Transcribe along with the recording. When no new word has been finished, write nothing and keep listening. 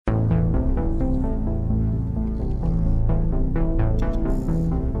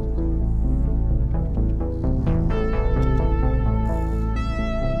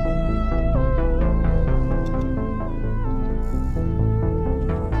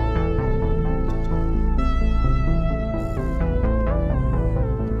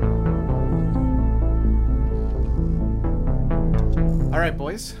right,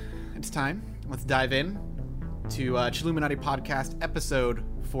 boys, it's time. Let's dive in to Chilluminati Podcast, episode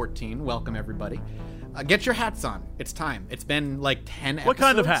 14. Welcome, everybody. Get your hats on. It's time. It's been like 10 episodes. What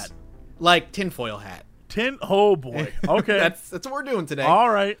kind of hat? Like tinfoil hat. Oh boy. Okay. That's what we're doing today. All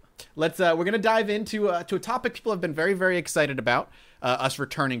right. We're gonna dive into a topic people have been very, very excited about us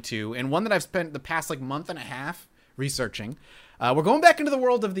returning to, and one that I've spent the past month and a half researching. We're going back into the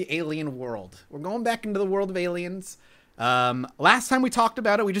world of the alien world. We're going back into the world of aliens. Last time we talked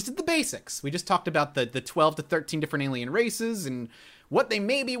about it, we just did the basics. We just talked about the 12 to 13 different alien races and what they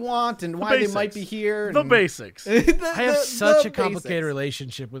maybe want and why they might be here. The basics. I have such a complicated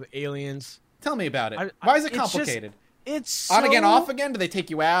relationship with aliens. Tell me about it. Why is it complicated? It's so, on again, off again? Do they take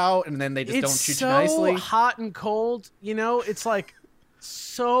you out and then they just don't shoot you nicely? It's so hot and cold. You know, it's like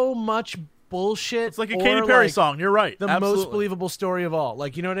so much bullshit. It's like a Katy Perry song. You're right. The Absolutely. most believable story of all.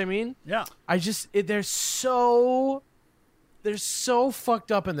 Like, you know what I mean? Yeah. They're so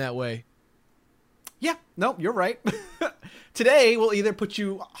fucked up in that way. Yeah. No, you're right. Today, we'll either put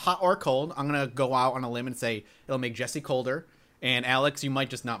you hot or cold. I'm going to go out on a limb and say it'll make Jesse colder. And Alex, you might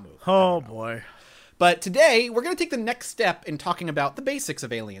just not move. Oh, boy. But today, we're going to take the next step in talking about the basics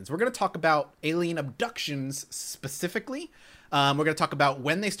of aliens. We're going to talk about alien abductions specifically. We're going to talk about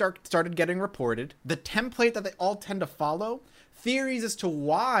when they started getting reported, the template that they all tend to follow, theories as to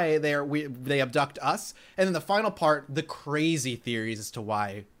why they abduct us, and then the final part, the crazy theories as to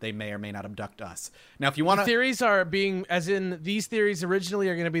why they may or may not abduct us. Now, if you want to... Theories are being, as in, these theories originally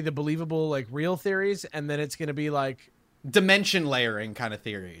are going to be the believable, like, real theories, and then it's going to be, like... dimension layering kind of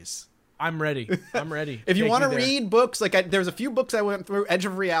theories. I'm ready. If you want to read books, there's a few books I went through. Edge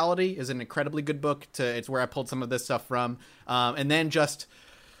of Reality is an incredibly good book. It's where I pulled some of this stuff from. And then just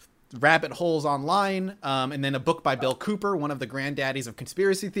rabbit holes online. And then a book by Bill Cooper, one of the granddaddies of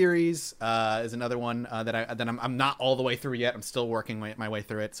conspiracy theories, is another one that I'm not all the way through yet. I'm still working my way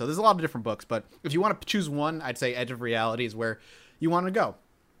through it. So there's a lot of different books. But if you want to choose one, I'd say Edge of Reality is where you want to go.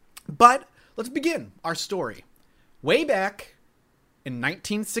 But let's begin our story. Way back in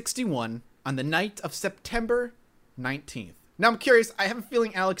 1961, on the night of September 19th. Now, I'm curious, I have a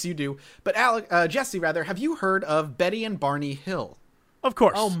feeling, Alex, you do, but Jesse, have you heard of Betty and Barney Hill? Of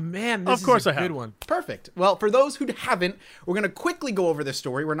course. Oh, man, this is a good one. Perfect. Well, for those who haven't, we're going to quickly go over this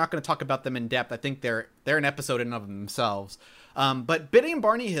story. We're not going to talk about them in depth. I think they're an episode in and of themselves. But Betty and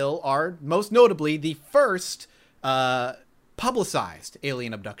Barney Hill are, most notably, the first publicized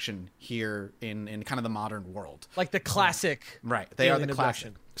alien abduction here in kind of the modern world. Like the classic. Right. They are the classic.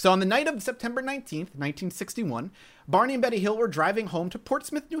 Abduction. So on the night of September 19th, 1961, Barney and Betty Hill were driving home to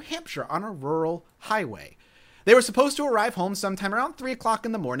Portsmouth, New Hampshire on a rural highway. They were supposed to arrive home sometime around 3 o'clock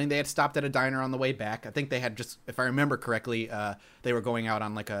in the morning. They had stopped at a diner on the way back. I think they had just, if I remember correctly, they were going out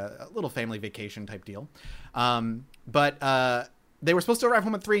on like a little family vacation type deal. They were supposed to arrive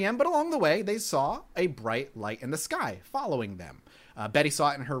home at 3 a.m., but along the way, they saw a bright light in the sky following them. Betty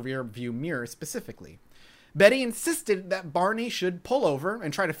saw it in her rear view mirror specifically. Betty insisted that Barney should pull over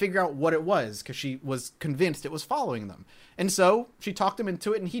and try to figure out what it was, because she was convinced it was following them. And so she talked him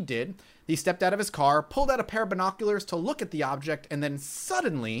into it, and he did. He stepped out of his car, pulled out a pair of binoculars to look at the object, and then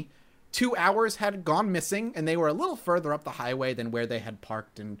suddenly 2 hours had gone missing, and they were a little further up the highway than where they had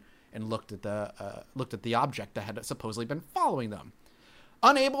parked and looked at the object that had supposedly been following them.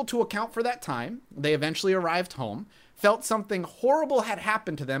 Unable to account for that time, they eventually arrived home, felt something horrible had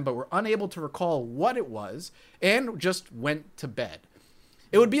happened to them, but were unable to recall what it was, and just went to bed.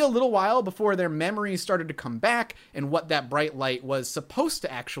 It would be a little while before their memories started to come back, and what that bright light was supposed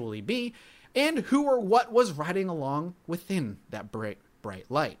to actually be, and who or what was riding along within that bright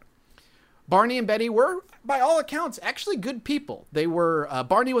light. Barney and Betty were, by all accounts, actually good people. They were,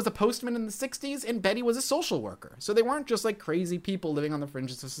 Barney was a postman in the 60s, and Betty was a social worker. So they weren't just like crazy people living on the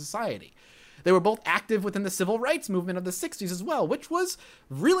fringes of society. They were both active within the civil rights movement of the 60s as well, which was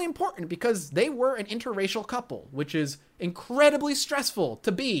really important because they were an interracial couple, which is incredibly stressful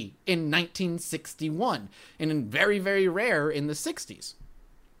to be in 1961 and very, very rare in the 60s.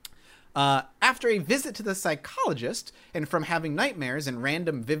 After a visit to the psychologist, and from having nightmares and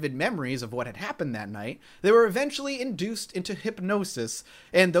random vivid memories of what had happened that night, they were eventually induced into hypnosis,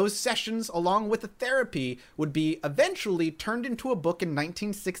 and those sessions, along with the therapy, would be eventually turned into a book in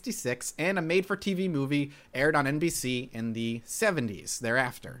 1966, and a made-for-TV movie aired on NBC in the 70s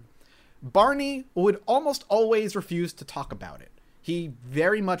thereafter. Barney would almost always refuse to talk about it. He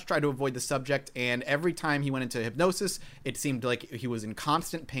very much tried to avoid the subject, and every time he went into hypnosis, it seemed like he was in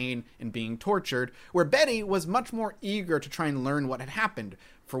constant pain and being tortured, where Betty was much more eager to try and learn what had happened.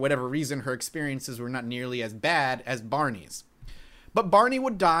 For whatever reason, her experiences were not nearly as bad as Barney's. But Barney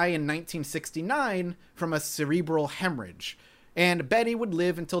would die in 1969 from a cerebral hemorrhage. and Betty would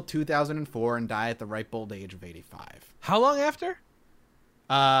live until 2004 and die at the ripe old age of 85. How long after?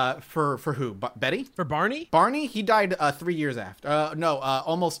 For who? Betty? For Barney? Barney, he died 3 years after.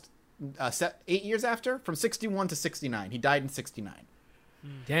 Almost 8 years after, from 61 to 69. He died in 69.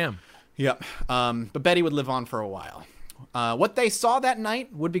 Damn. Yep. But Betty would live on for a while. What they saw that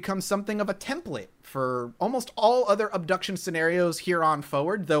night would become something of a template for almost all other abduction scenarios here on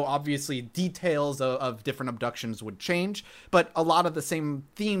forward, though obviously details of different abductions would change, but a lot of the same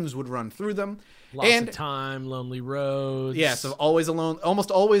themes would run through them. Loss of time, lonely roads. Yeah, so always alone, almost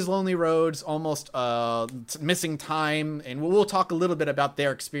always lonely roads, almost missing time, and we'll talk a little bit about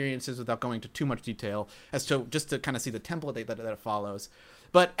their experiences without going into too much detail as to just to kind of see the template that it follows.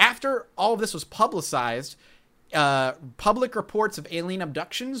 But after all of this was publicized, public reports of alien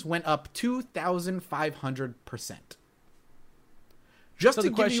abductions went up 2,500%. Just So to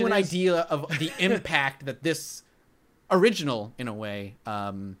the give you question an is- idea of the impact that this original, in a way,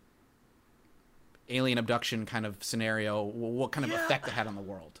 alien abduction kind of scenario, what kind of effect it had on the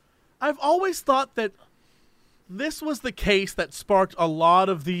world. I've always thought that this was the case that sparked a lot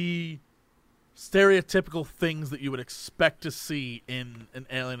of the stereotypical things that you would expect to see in an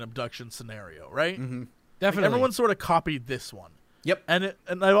alien abduction scenario, right? Mm-hmm. Definitely. Everyone sort of copied this one. Yep. And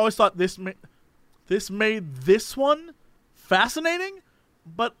I've always thought this made this one fascinating,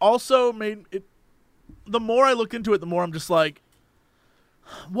 but also made it. The more I look into it, the more I'm just like,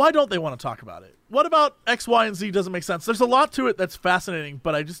 why don't they want to talk about it? What about X, Y, and Z doesn't make sense? There's a lot to it that's fascinating,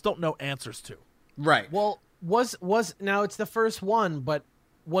 but I just don't know answers to. Right. Well, was now it's the first one, but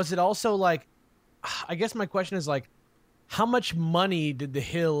was it also like, I guess my question is like, how much money did the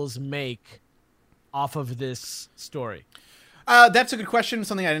Hills make off of this story? That's a good question.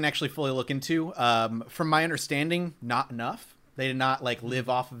 Something I didn't actually fully look into. From my understanding, not enough. They did not live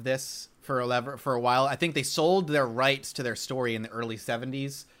off of this for a while. I think they sold their rights to their story in the early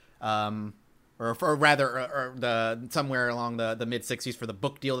 70s, somewhere along the mid 60s for the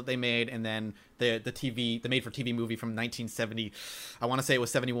book deal that they made, and then the made for TV movie from 1970. I want to say it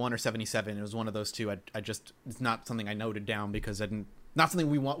was 71 or 77. It was one of those two. It's not something I noted down because not something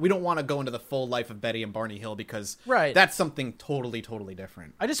we want. We don't want to go into the full life of Betty and Barney Hill because that's something totally, totally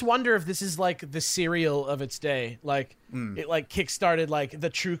different. I just wonder if this is like the Serial of its day. Like it kickstarted like the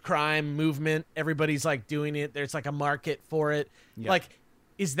true crime movement. Everybody's like doing it. There's like a market for it. Yep. Like,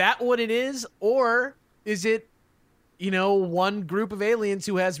 is that what it is? Or is it, one group of aliens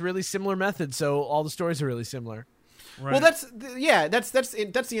who has really similar methods? So all the stories are really similar. Right. Well, that's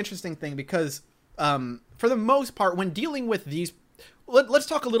the interesting thing because for the most part, when dealing with these, let's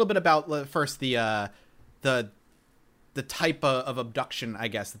talk a little bit about first the type of abduction, I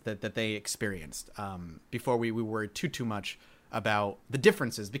guess, that they experienced before we worry too much about the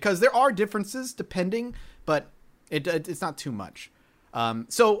differences, because there are differences depending, but it's not too much.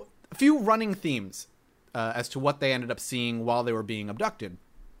 So a few running themes as to what they ended up seeing while they were being abducted.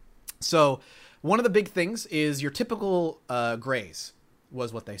 So one of the big things is your typical grays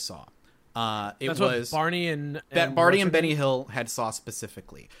was what they saw. That's what Barney and Benny Hill had saw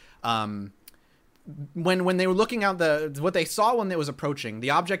specifically. When they were looking out what they saw when it was approaching, the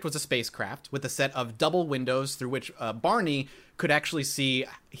object was a spacecraft with a set of double windows through which Barney could actually see,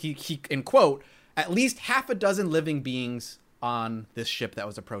 he in quote, at least half a dozen living beings on this ship that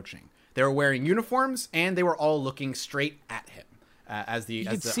was approaching. They were wearing uniforms and they were all looking straight at him you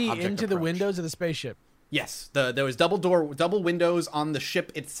could see into the windows of the spaceship. Yes, there was double windows on the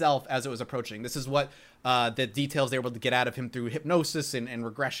ship itself as it was approaching. This is what the details they were able to get out of him through hypnosis and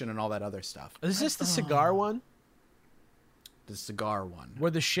regression and all that other stuff. Is this the cigar one? The cigar one,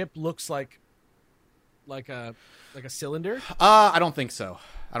 where the ship looks like a cylinder? I don't think so.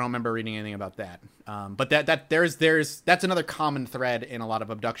 I don't remember reading anything about that. But that's another common thread in a lot of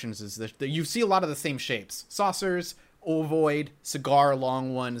abductions is that you see a lot of the same shapes: saucers, ovoid, cigar,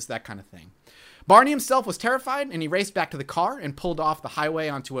 long ones, that kind of thing. Barney himself was terrified, and he raced back to the car and pulled off the highway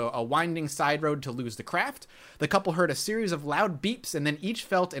onto a winding side road to lose the craft. The couple heard a series of loud beeps, and then each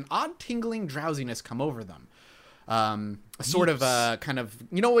felt an odd tingling drowsiness come over them. A sort of kind of,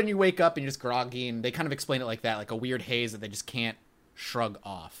 when you wake up and you're just groggy, and they kind of explain it like that, like a weird haze that they just can't shrug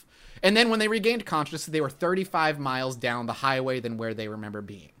off. And then when they regained consciousness, they were 35 miles down the highway than where they remember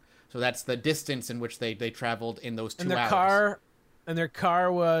being. So that's the distance in which they traveled in those 2 hours. And their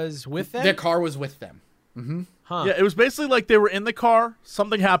car was with them? Their car was with them. Mm-hmm. Huh. Yeah, it was basically like they were in the car,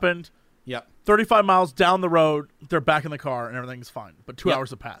 something happened. Yep. 35 miles down the road, they're back in the car, and everything's fine. But 2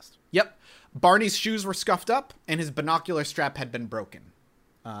 hours have passed. Yep. Barney's shoes were scuffed up, and his binocular strap had been broken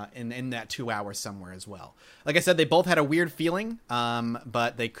in that 2 hours somewhere as well. Like I said, they both had a weird feeling,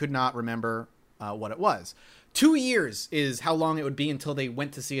 but they could not remember what it was. 2 years is how long it would be until they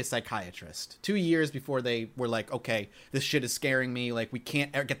went to see a psychiatrist. 2 years before they were like, okay, this shit is scaring me. Like, we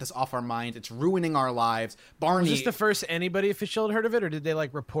can't get this off our minds. It's ruining our lives. Barney. Was this the first anybody official had heard of it, or did they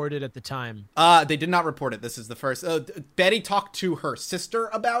like report it at the time? They did not report it. This is the first. Betty talked to her sister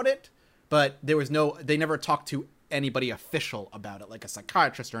about it, but they never talked to anybody official about it, like a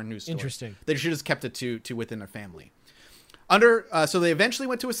psychiatrist or a news source. Interesting. They should have just kept it to within their family. So they eventually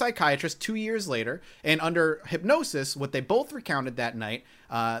went to a psychiatrist 2 years later, and under hypnosis, what they both recounted that night,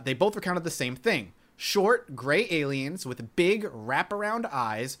 they both recounted the same thing. Short, gray aliens with big, wraparound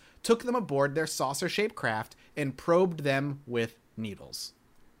eyes took them aboard their saucer-shaped craft and probed them with needles.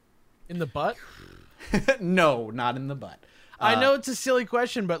 In the butt? No, not in the butt. I know it's a silly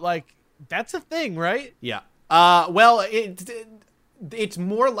question, but like, that's a thing, right? Yeah. Well, it's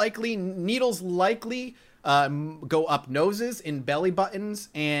more likely, needles likely go up noses, in belly buttons,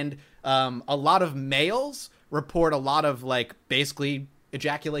 and a lot of males report a lot of like basically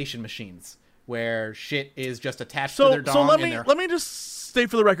ejaculation machines where shit is just attached to their dong. So let me just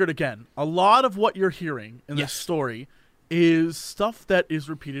state for the record again. A lot of what you're hearing in this story is stuff that is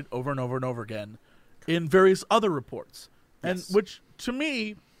repeated over and over and over again in various other reports. And which to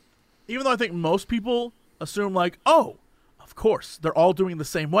me, even though I think most people assume like, oh, of course, they're all doing it the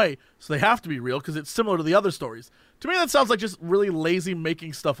same way, so they have to be real because it's similar to the other stories. To me, that sounds like just really lazy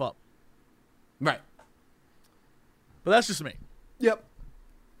making stuff up. Right. But that's just me. Yep.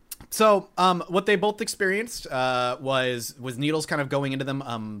 So, what they both experienced was needles kind of going into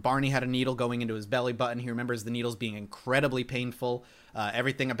them. Barney had a needle going into his belly button. He remembers the needles being incredibly painful.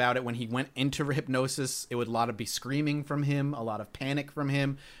 Everything about it, when he went into hypnosis, it would a lot of be screaming from him, a lot of panic from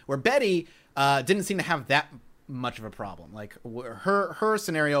him. Where Betty didn't seem to have that much of a problem. Like her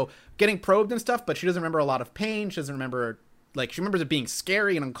scenario, getting probed and stuff, but she doesn't remember a lot of pain. She doesn't remember, like, she remembers it being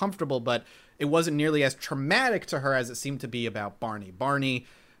scary and uncomfortable, but it wasn't nearly as traumatic to her as it seemed to be about Barney. Barney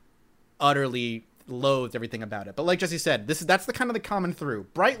utterly loathed everything about it. But like Jesse said, that's the kind of the common through.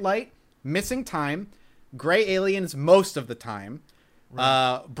 Bright light, missing time, gray aliens most of the time,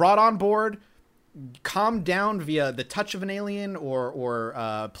 brought on board, calmed down via the touch of an alien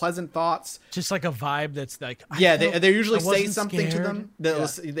or pleasant thoughts. Just like a vibe that's like, they usually say something scared. to them.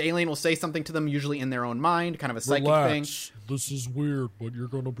 The alien will say something to them, usually in their own mind, kind of a psychic thing. This is weird, but you're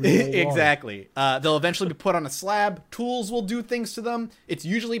gonna be exactly. They'll eventually be put on a slab. Tools will do things to them. It's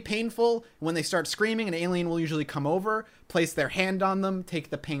usually painful. When they start screaming, an alien will usually come over, place their hand on them, take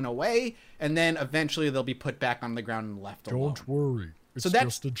the pain away, and then eventually they'll be put back on the ground and left alone. Don't worry. It's that's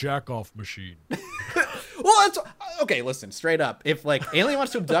just a jack-off machine. Well, that's okay. Listen, straight up. If like alien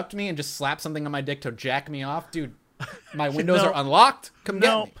wants to abduct me and just slap something on my dick to jack me off, dude, my windows are unlocked. Come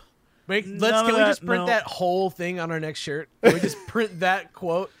get me. Wait, can we just print that whole thing on our next shirt? Can we just print that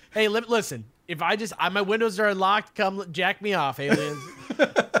quote? Hey, listen. If my windows are unlocked, come jack me off, aliens.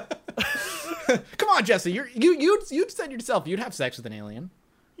 Come on, Jesse. You said yourself you'd have sex with an alien.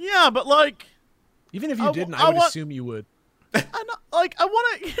 Yeah, but like, even if you didn't, I would assume you would. I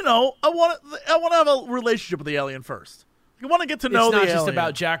want to have a relationship with the alien first. You want to get to know the alien. It's not just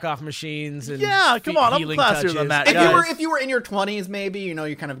about jack-off machines and come on, I'm classier touches. than that. If you were in your 20s, maybe,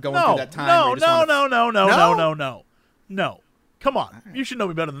 you're kind of going through that time. No. Come on, right. You should know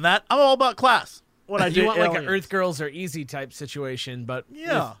me better than that. I'm all about class. When you want like an Earth Girls Are Easy type situation, but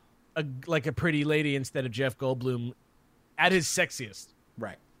yeah, like a pretty lady instead of Jeff Goldblum at his sexiest.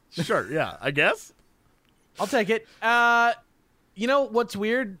 Right. Sure. Yeah. I guess. I'll take it. You know what's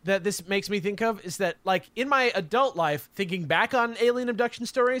weird that this makes me think of is that, like, in my adult life, thinking back on alien abduction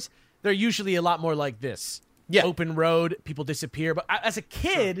stories, they're usually a lot more like this. Yeah. Open road, people disappear. But as a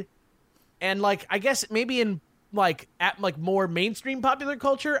kid, and, like, I guess maybe in, like, at, like, more mainstream popular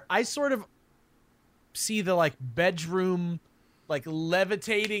culture, I sort of see the, like, bedroom, like,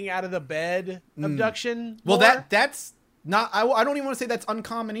 levitating out of the bed abduction. Well, that's not... I don't even want to say that's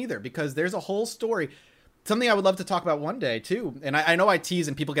uncommon either, because there's a whole story... Something I would love to talk about one day, too. And I know I tease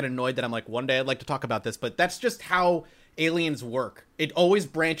and people get annoyed that I'm like, one day I'd like to talk about this, but that's just how aliens work. It always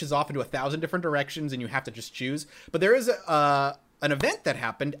branches off into 1,000 different directions and you have to just choose. But there is an event that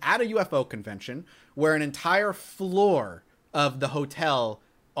happened at a UFO convention where an entire floor of the hotel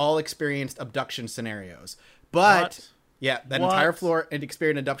all experienced abduction scenarios. But, entire floor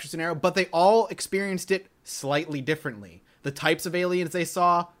experienced an abduction scenario, but they all experienced it slightly differently. The types of aliens they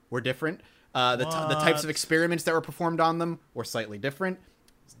saw were different. The types of experiments that were performed on them were slightly different.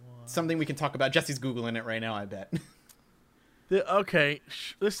 Something we can talk about. Jesse's Googling it right now, I bet. Okay,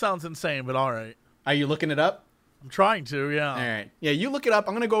 this sounds insane, but all right. Are you looking it up? I'm trying to, yeah. All right. Yeah, you look it up.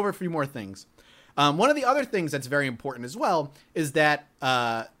 I'm going to go over a few more things. One of the other things that's very important as well is that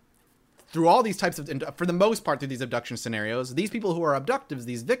through all these types of, for the most part, through these abduction scenarios, these people who are abductives,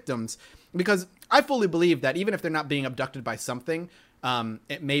 these victims, because I fully believe that even if they're not being abducted by something,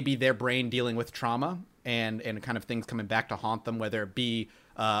 it may be their brain dealing with trauma and kind of things coming back to haunt them, whether it be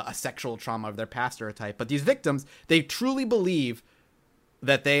a sexual trauma of their past or a type. But these victims, they truly believe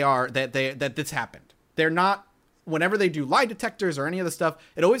that that this happened. They're not, whenever they do lie detectors or any of the stuff,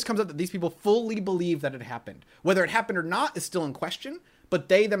 it always comes up that these people fully believe that it happened. Whether it happened or not is still in question, but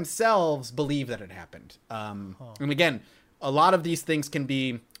they themselves believe that it happened. And again, a lot of these things can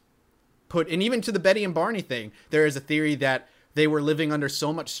be put, and even to the Betty and Barney thing, there is a theory that they were living under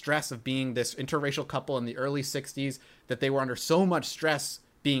so much stress of being this interracial couple in the early 60s that they were under so much stress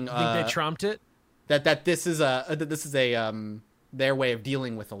being think they trumped it? That this is their way of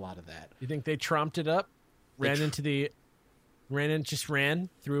dealing with a lot of that. You think they trumped it up? Ran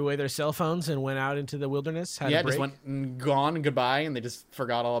threw away their cell phones and went out into the wilderness? Just went and gone and goodbye, and they just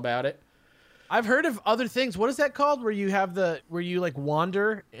forgot all about it. I've heard of other things. What is that called? Where you like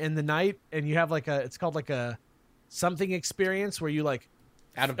wander in the night and you have it's called like a something experience where you like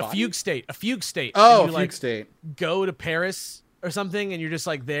out of a fugue state. Oh, a fugue state. Go to Paris or something, and you're just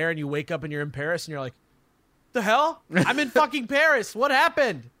like there, and you wake up and you're in Paris, and you're like, the hell? I'm in fucking Paris. What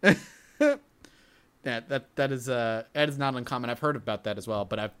happened? That is not uncommon. I've heard about that as well,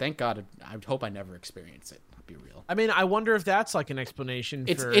 but thank God I hope I never experience it. I'll be real. I mean, I wonder if that's like an explanation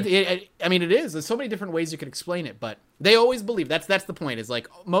for... I mean, it is. There's so many different ways you could explain it, but they always believe. That's the point, is like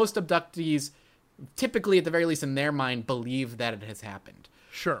most abductees, typically at the very least in their mind, believe that it has happened.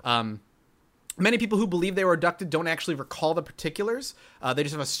 Sure. Many people who believe they were abducted don't actually recall the particulars. They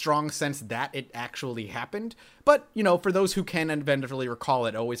just have a strong sense that it actually happened. But, for those who can eventually recall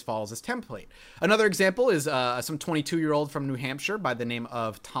it, always follows this template. Another example is some 22-year-old from New Hampshire by the name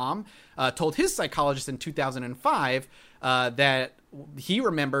of Tom told his psychologist in 2005 that he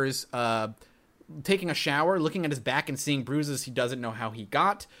remembers taking a shower, looking at his back and seeing bruises he doesn't know how he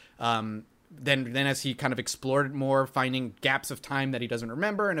got. Then as he kind of explored it more, finding gaps of time that he doesn't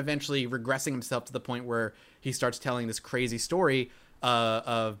remember, and eventually regressing himself to the point where he starts telling this crazy story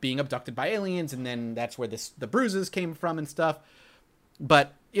of being abducted by aliens, and then that's where the bruises came from and stuff.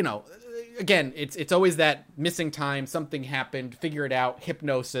 But, again, it's always that missing time, something happened, figure it out,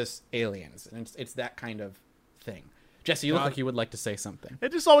 hypnosis, aliens. And it's that kind of thing. Jesse, you look like you would like to say something.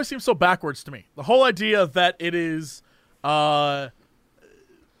 It just always seems so backwards to me. The whole idea that it is...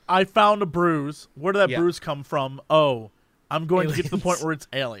 I found a bruise. Where did that bruise come from? Oh, I'm going to get to the point where it's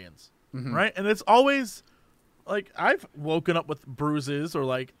aliens. Mm-hmm. Right? And it's always, like, I've woken up with bruises, or,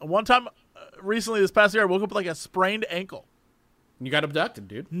 like, one time recently this past year, I woke up with, like, a sprained ankle. You got abducted,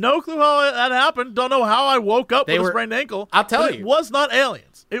 dude. No clue how that happened. Don't know how I woke up with a sprained ankle. I'll tell you. It was not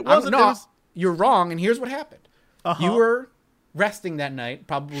aliens. It wasn't. You're wrong, and here's what happened. Uh-huh. You were resting that night,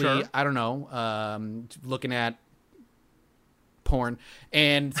 probably, sure. I don't know, looking at porn,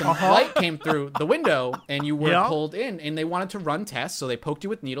 and some light came through the window, and you were pulled in, and they wanted to run tests, so they poked you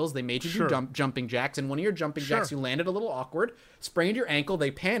with needles. They made you do jumping jacks, and one of your jumping jacks, you landed a little awkward, sprained your ankle.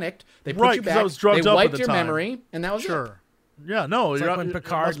 They panicked. They put you back. I was drugged they up wiped at the your time. memory, and that was it. Yeah, no, it's like when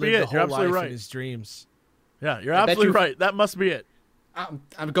Picard lived the whole life in his dreams. Yeah, you're absolutely right. That must be it.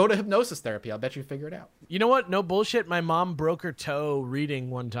 Go to hypnosis therapy. I'll bet you figure it out. You know what? No bullshit. My mom broke her toe reading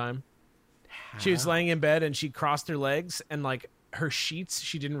one time. She was laying in bed and she crossed her legs, and like her sheets,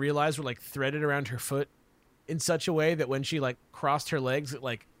 she didn't realize, were like threaded around her foot in such a way that when she like crossed her legs, it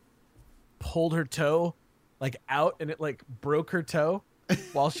like pulled her toe like out, and it like broke her toe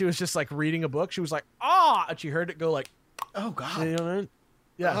while she was just like reading a book. She was like, ah, and she heard it go like, oh God. You know what I mean?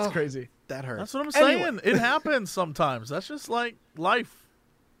 Yeah, it's crazy. That hurts. That's what I'm saying. It happens sometimes. That's just like life.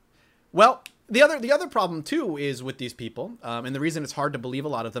 Well, the other problem too is with these people, and the reason it's hard to believe a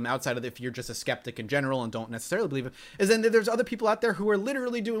lot of them, outside of if you're just a skeptic in general and don't necessarily believe it, is then there's other people out there who are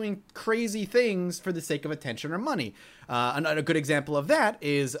literally doing crazy things for the sake of attention or money. A good example of that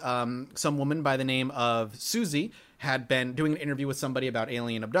is some woman by the name of Susie had been doing an interview with somebody about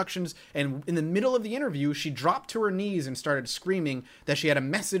alien abductions, and in the middle of the interview, she dropped to her knees and started screaming that she had a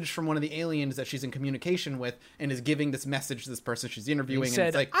message from one of the aliens that she's in communication with, and is giving this message to this person she's interviewing. He said, and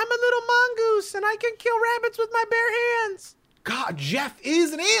it's like, I'm a little mongoose, and I can kill rabbits with my bare hands. God, Jeff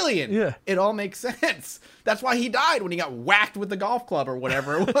is an alien. Yeah. It all makes sense. That's why he died when he got whacked with the golf club or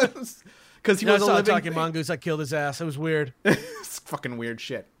whatever it was. Because he was a living talking mongoose. I killed his ass. It was weird. It's fucking weird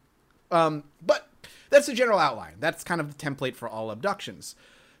shit. But that's the general outline. That's kind of the template for all abductions.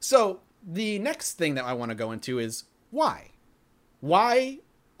 So the next thing that I want to go into is why? Why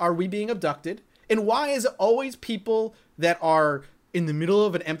are we being abducted? And why is it always people that are in the middle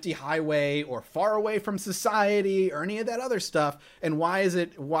of an empty highway or far away from society or any of that other stuff? And why is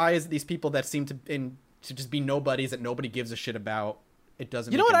it these people that seem to just be nobodies that nobody gives a shit about? It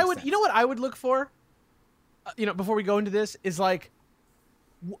doesn't. You know what I would. Sense. You know what I would look for. Before we go into this, is like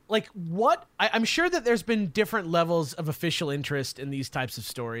what I'm sure that there's been different levels of official interest in these types of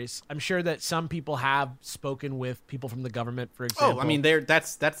stories. I'm sure that some people have spoken with people from the government, for example. Oh, I mean,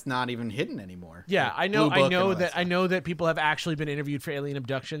 that's not even hidden anymore. Yeah, like, I know that people have actually been interviewed for alien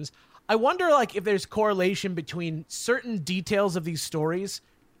abductions. I wonder, like, if there's correlation between certain details of these stories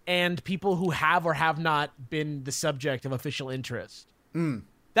and people who have or have not been the subject of official interest.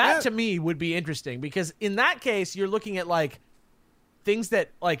 That to me would be interesting, because in that case, you're looking at like things that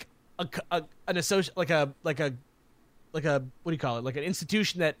like an associate, like a what do you call it? Like an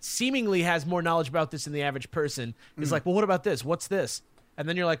institution that seemingly has more knowledge about this than the average person is like, well, what about this? What's this? And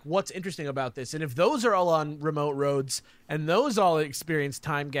then you're like, what's interesting about this? And if those are all on remote roads, and those all experience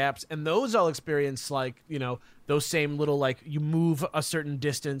time gaps, and those all experience like, those same little, like, you move a certain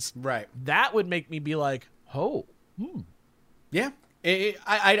distance, right? That would make me be like, yeah.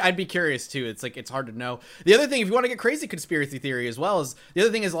 I'd be curious too. It's like, it's hard to know. The other thing, if you want to get crazy conspiracy theory as well, is the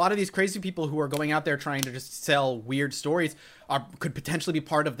other thing is a lot of these crazy people who are going out there trying to just sell weird stories could potentially be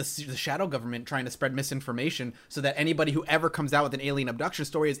part of the shadow government trying to spread misinformation, so that anybody who ever comes out with an alien abduction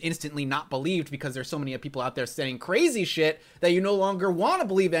story is instantly not believed, because there's so many people out there saying crazy shit that you no longer want to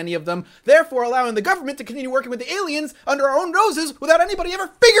believe any of them, therefore allowing the government to continue working with the aliens under our own noses without anybody ever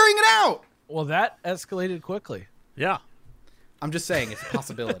figuring it out. Well, that escalated quickly. Yeah. I'm just saying it's a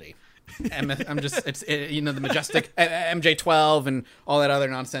possibility. The majestic MJ-12 and all that other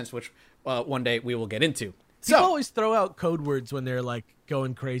nonsense, which one day we will get into. People always throw out code words when they're like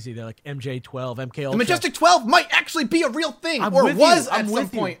going crazy. They're like MJ-12, MK Ultra. The majestic 12 might actually be a real thing, at some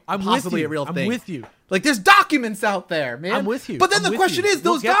point possibly a real thing. I'm with you. Like, there's documents out there, man. I'm with you. But then the question is,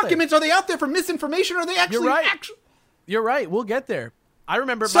 those documents, are they out there for misinformation, or are they actually? You're right. You're right. We'll get there. I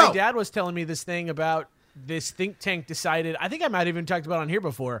remember my dad was telling me this thing about this think tank decided, I think I might have even talked about it on here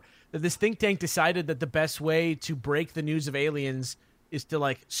before, that this think tank decided that the best way to break the news of aliens is to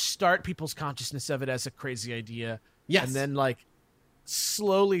like start people's consciousness of it as a crazy idea. Yes. And then like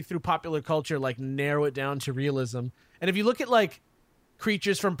slowly through popular culture, like narrow it down to realism. And if you look at like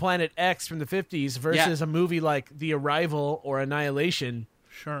Creatures from Planet X from the 50s versus a movie like The Arrival or Annihilation,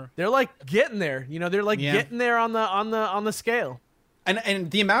 sure, they're like getting there, they're like getting there on the scale. And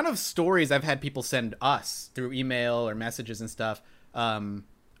the amount of stories I've had people send us through email or messages and stuff.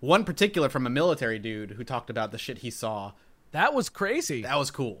 One particular from a military dude who talked about the shit he saw. That was crazy. That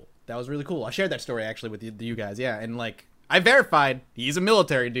was cool. That was really cool. I shared that story actually with you guys. Yeah. And like, I verified he's a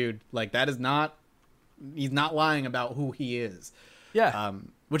military dude. Like, he's not lying about who he is. Yeah.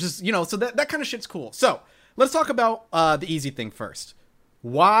 Which is, so that kind of shit's cool. So let's talk about the easy thing first.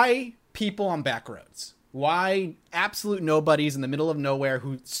 Why people on back roads? Why absolute nobodies in the middle of nowhere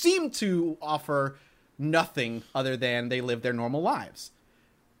who seem to offer nothing other than they live their normal lives?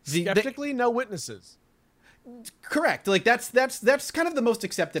 Skeptically, no witnesses. Correct. Like, that's kind of the most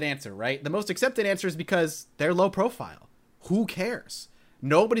accepted answer, right? The most accepted answer is because they're low profile. Who cares?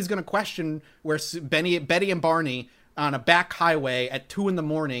 Nobody's going to question where Betty and Barney on a back highway at 2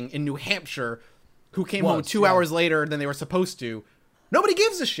 a.m. in New Hampshire, who came home 2 hours later than they were supposed to. Nobody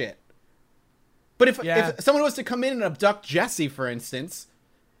gives a shit. But if someone was to come in and abduct Jesse, for instance,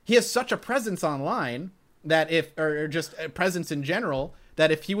 he has such a presence online that or just a presence in general,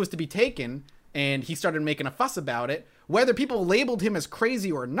 that if he was to be taken and he started making a fuss about it, whether people labeled him as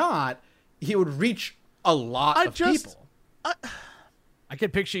crazy or not, he would reach a lot of people. I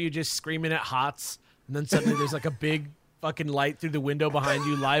could picture you just screaming at HOTS, and then suddenly there's like a big fucking light through the window behind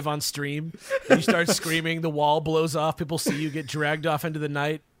you live on stream. And you start screaming, the wall blows off, people see you get dragged off into the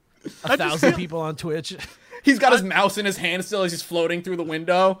night. 1,000 people on Twitch. He's got his mouse in his hand still as he's floating through the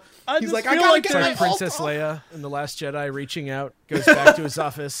window. He's like, I gotta get my Princess Leia in The Last Jedi reaching out, goes back to his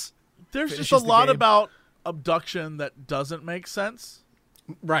office. There's just a lot about abduction that doesn't make sense.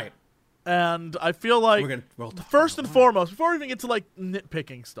 Right. And I feel like, first and foremost, before we even get to like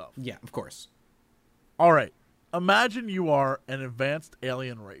nitpicking stuff. Yeah, of course. All right. Imagine you are an advanced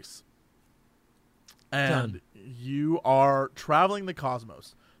alien race. And you are traveling the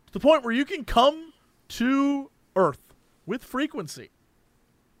cosmos to the point where you can come to Earth with frequency.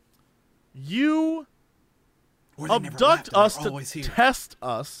 You abduct us to test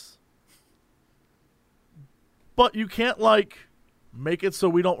us, but you can't like make it so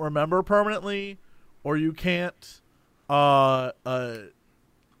we don't remember permanently, or you can't like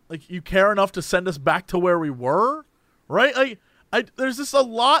you care enough to send us back to where we were, right? There's just a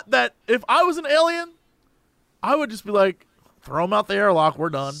lot that if I was an alien, I would just be like, throw them out the airlock. We're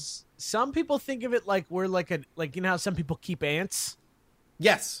done. Some people think of it like we're like you know how some people keep ants.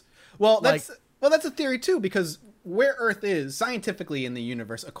 Yes. Well, that's a theory too, because where Earth is scientifically in the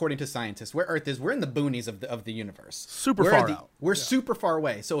universe, according to scientists, where Earth is, we're in the boonies of the universe. Super far out. We're super far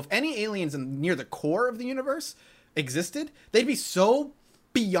away. So if any aliens near the core of the universe existed, they'd be so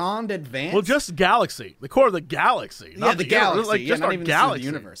beyond advanced. Well, just galaxy, the core of the galaxy. Yeah, the galaxy, like just not our even galaxy. The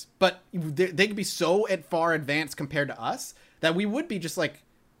universe. But they could be so far advanced compared to us that we would be just like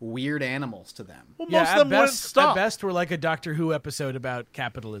weird animals to them. Well, most of them wouldn't stop. At best, we're like a Doctor Who episode about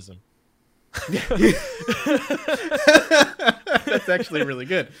capitalism. That's actually really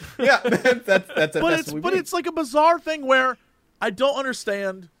good. Yeah, that's but it's like a bizarre thing where I don't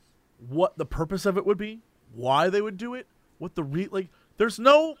understand what the purpose of it would be, why they would do it, what the like. There's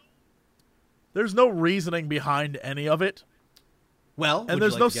no reasoning behind any of it. Well, and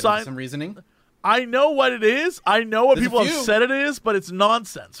there's no science. Some reasoning. I know what it is. I know what There's people have said it is, but it's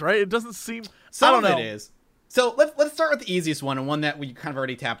nonsense, right? It doesn't seem. Some I don't of know. it is. So let's start with the easiest one, and one that we kind of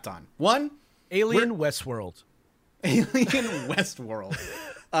already tapped on. One, Alien Westworld. Alien Westworld.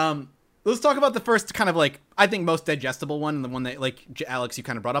 Let's talk about the first kind of like, I think most digestible one, and the one that like Alex, you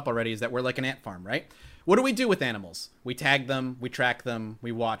kind of brought up already, is that we're like an ant farm, right? What do we do with animals? We tag them, we track them,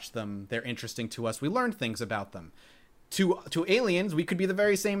 we watch them. They're interesting to us. We learn things about them. To aliens, we could be the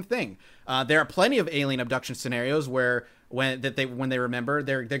very same thing. There are plenty of alien abduction scenarios where when they remember,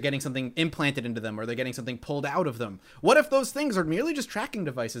 they're getting something implanted into them, or they're getting something pulled out of them. What if those things are merely just tracking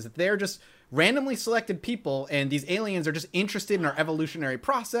devices? That they're just randomly selected people, and these aliens are just interested in our evolutionary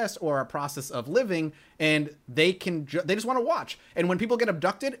process or our process of living, and they just want to watch. And when people get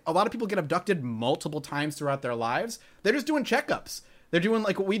abducted, a lot of people get abducted multiple times throughout their lives. They're just doing checkups. They're doing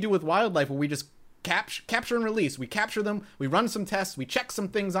like what we do with wildlife, where we just capture and release. We capture them, we run some tests, we check some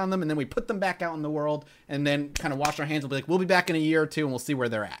things on them, and then we put them back out in the world, and then kind of wash our hands. We'll be like, we'll be back in a year or two, and we'll see where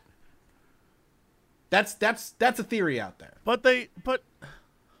they're at. That's a theory out there. But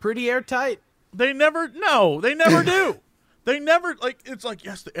pretty airtight. They never do. They never it's like,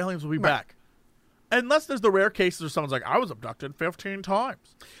 yes, the aliens will be back. Unless there's the rare cases where someone's like, I was abducted 15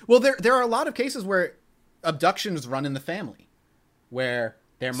 times. Well, there are a lot of cases where abductions run in the family, where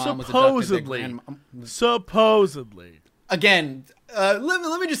their mom was abducted. Supposedly. Again,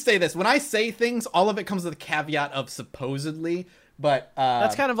 let me just say this. When I say things, all of it comes with a caveat of supposedly, but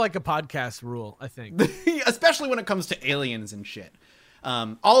that's kind of like a podcast rule, I think. Especially when it comes to aliens and shit.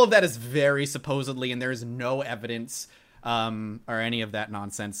 All of that is very supposedly, and there is no evidence or any of that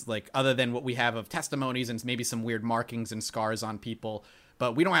nonsense, like other than what we have of testimonies and maybe some weird markings and scars on people.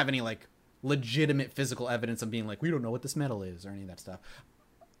 But we don't have any like legitimate physical evidence of being like, we don't know what this metal is or any of that stuff.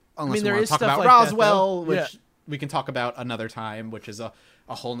 Unless we want to talk about Roswell, which we can talk about another time, which is a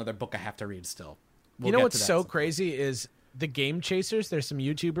whole nother book I have to read still. You know what's so crazy is the Game Chasers. There's some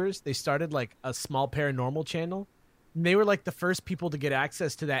YouTubers. They started like a small paranormal channel. And they were like the first people to get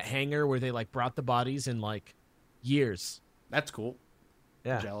access to that hangar where they like brought the bodies in like years. That's cool.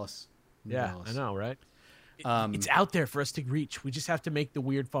 Yeah. I'm jealous. I know, right? It's out there for us to reach. We just have to make the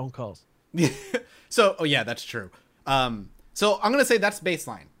weird phone calls. So, that's true. So I'm going to say that's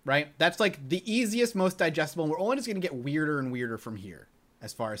baseline, right? That's like the easiest, most digestible, and we're only just going to get weirder and weirder from here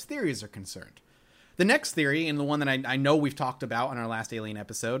as far as theories are concerned. The next theory, and the one that I know we've talked about on our last Alien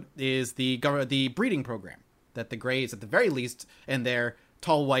episode, is the breeding program. That the Greys, at the very least, and their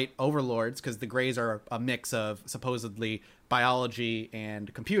tall white overlords, because the Greys are a mix of supposedly biology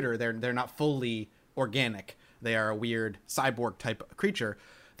and computer. They're not fully organic. They are a weird cyborg type creature.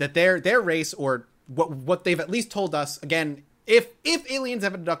 That their race, or what they've at least told us, again, if aliens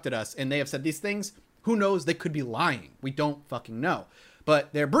have abducted us and they have said these things, who knows? They could be lying. We don't fucking know.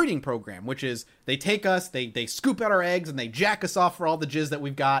 But their breeding program, which is they take us, they scoop out our eggs, and they jack us off for all the jizz that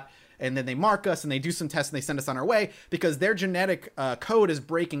we've got, and then they mark us, and they do some tests, and they send us on our way, because their genetic code is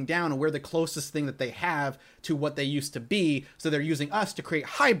breaking down, and we're the closest thing that they have to what they used to be, so they're using us to create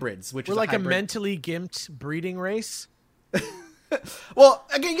hybrids, which we're is like a mentally gimped breeding race. Well,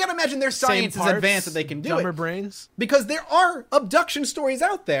 again, you gotta imagine their science is parts, advanced that they can do dumber it. brains. Because there are abduction stories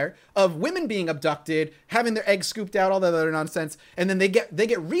out there of women being abducted, having their eggs scooped out, all that other nonsense, and then they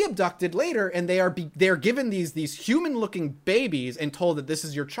get re-abducted later, and they are given these human-looking babies and told that this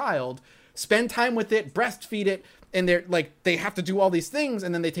is your child. Spend time with it, breastfeed it, and they're like, they have to do all these things,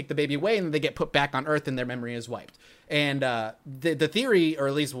 and then they take the baby away, and then they get put back on Earth, and their memory is wiped. And the theory, or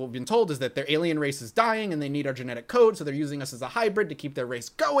at least what we've been told, is that their alien race is dying, and they need our genetic code, so they're using us as a hybrid to keep their race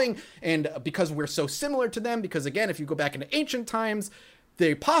going. And because we're so similar to them, because again, if you go back into ancient times,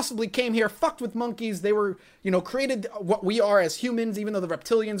 they possibly came here, fucked with monkeys. They were, created what we are as humans, even though the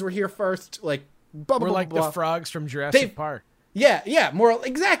reptilians were here first. Like, blah, blah, we're blah, like blah. the frogs from Jurassic Park. Yeah, more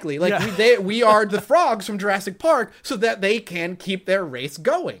exactly. Like we are the frogs from Jurassic Park, so that they can keep their race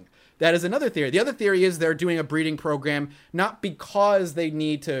going. That is another theory. The other theory is they're doing a breeding program not because they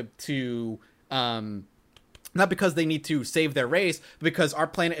need not because they need to save their race, but because our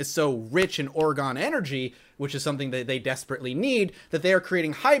planet is so rich in orgone energy, which is something that they desperately need, that they are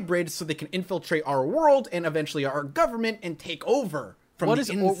creating hybrids so they can infiltrate our world and eventually our government and take over from the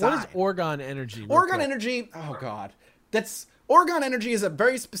inside. What is orgone energy? Orgone energy, oh god. Orgone energy is a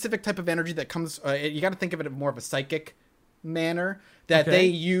very specific type of energy that comes, you got to think of it in more of a psychic manner that they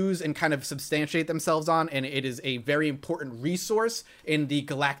use and kind of substantiate themselves on, and it is a very important resource in the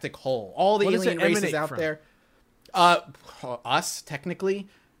galactic whole. All the alien races out there, us technically,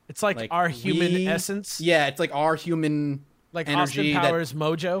 it's like our human essence. Yeah, it's like our human like energy. Austin Powers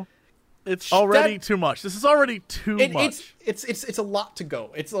mojo. It's already too much. This is already too much. It's a lot to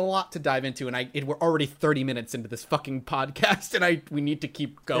go. It's a lot to dive into, and we're already 30 minutes into this fucking podcast, and we need to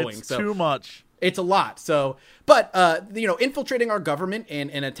keep going. It's too much. It's a lot. So, but infiltrating our government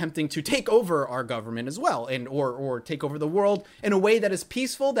and attempting to take over our government as well, and or take over the world in a way that is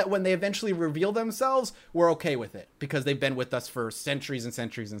peaceful, that when they eventually reveal themselves, we're okay with it because they've been with us for centuries and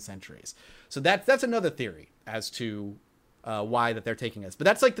centuries and centuries. So that's another theory as to why that they're taking us. But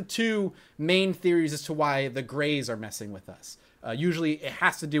that's like the two main theories as to why the Greys are messing with us. Usually it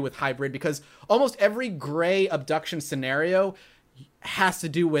has to do with hybrid, because almost every Grey abduction scenario has to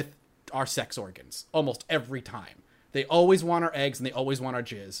do with our sex organs almost every time. They always want our eggs and they always want our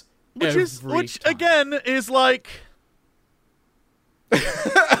jizz. Which again is like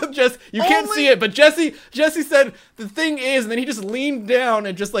you can't see it, but Jesse said the thing is, and then he just leaned down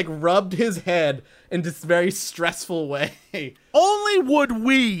and just like rubbed his head in this very stressful way. Only would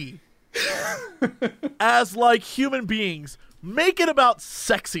we as like human beings make it about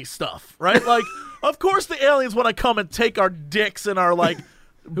sexy stuff, right? Like of course the aliens want to come and take our dicks and our like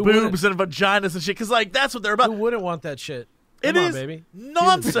boobs and vaginas and shit, because like that's what they're about. Who wouldn't want that shit? It is baby.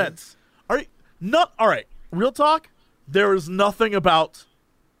 Nonsense. All right, real talk. There is nothing about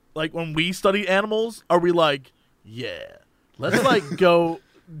like when we study animals are we like, yeah, let's like go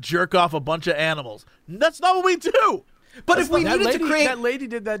jerk off a bunch of animals. That's not what we do. But if we needed to create, that lady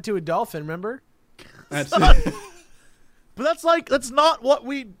did that to a dolphin, remember? But that's not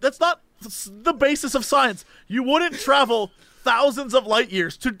the basis of science. You wouldn't travel thousands of light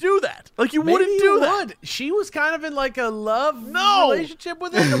years to do that. Like you wouldn't do that. She was kind of in like a love relationship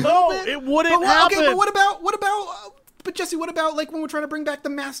with it. It wouldn't happen. Okay, but what about? But Jesse, what about like when we're trying to bring back the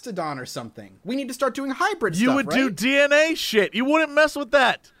mastodon or something? We need to start doing hybrid stuff. You would do DNA shit. You wouldn't mess with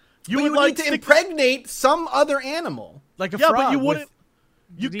that. You would like need to impregnate some other animal, like a frog. But you wouldn't.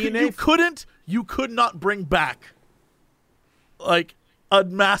 You could not bring back like a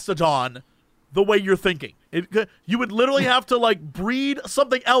mastodon the way you're thinking. You would literally have to like breed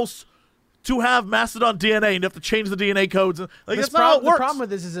something else to have mastodon DNA, and you have to change the DNA codes. Like that's not how it works. The problem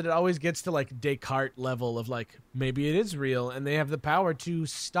with this is that it always gets to like Descartes level of like maybe it is real, and they have the power to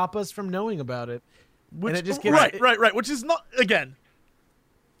stop us from knowing about it. Which, and it just gets, right. Which is not, again.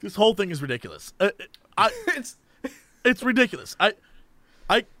 This whole thing is ridiculous. It's ridiculous.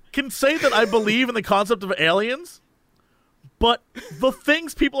 I can say that I believe in the concept of aliens, but the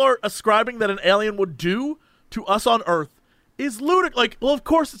things people are ascribing that an alien would do to us on Earth is ludicrous. Like, well, of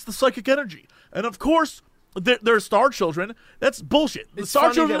course it's the psychic energy, and of course they're star children. That's bullshit. It's star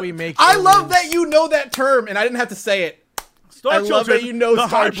funny children. that we make. I love that you know that term, and I didn't have to say it. Star children. Love that you know the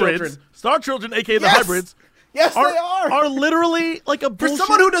star hybrids, children. Star children, aka the hybrids. Yes, they are. Are literally like a bullshit. For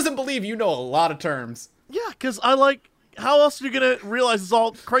someone who doesn't believe, you know a lot of terms. Yeah, because I like. How else are you gonna realize it's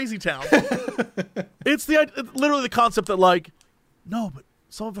all crazy town? It's literally the concept that like, no, but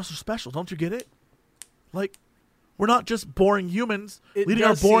some of us are special. Don't you get it? Like, we're not just boring humans leading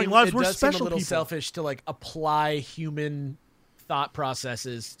our boring lives. We're special seem a little people. selfish to like apply human thought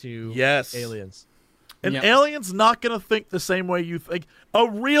processes to aliens. An alien's not going to think the same way you think. A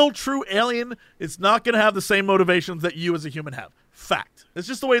real, true alien is not going to have the same motivations that you as a human have. Fact. It's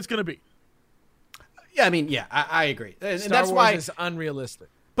just the way it's going to be. Yeah, I mean, I agree. And Star that's Wars why is unrealistic.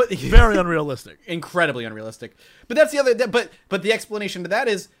 But very unrealistic. Incredibly unrealistic. But that's the other... But the explanation to that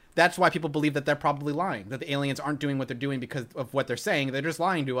is that's why people believe that they're probably lying. That the aliens aren't doing what they're doing because of what they're saying. They're just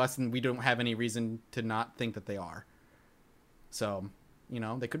lying to us, and we don't have any reason to not think that they are. So...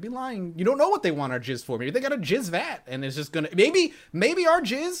 they could be lying. You don't know what they want our jizz for. Maybe they got a jizz vat, and it's just gonna maybe our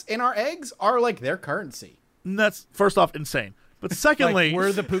jizz and our eggs are like their currency. And that's first off insane. But secondly,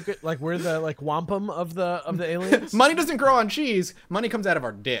 like we're the wampum of the aliens. Money doesn't grow on cheese. Money comes out of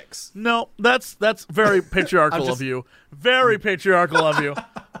our dicks. No, that's very patriarchal of you. Very patriarchal of you.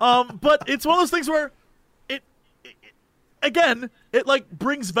 But it's one of those things where again, it like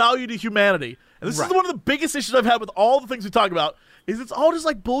brings value to humanity. And this is one of the biggest issues I've had with all the things we talk about, is it's all just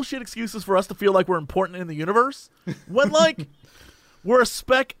like bullshit excuses for us to feel like we're important in the universe when like we're a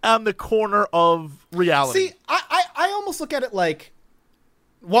speck on the corner of reality. See, I almost look at it like,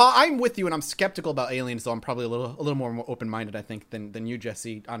 while I'm with you and I'm skeptical about aliens, though I'm probably a little more open-minded, I think, than you,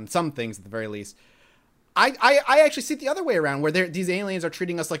 Jesse, on some things at the very least. I actually see it the other way around, where these aliens are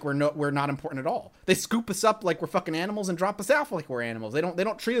treating us like we're not important at all. They scoop us up like we're fucking animals and drop us off like we're animals. They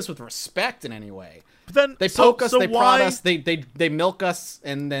don't treat us with respect in any way. But then they poke us, they prod us, they milk us,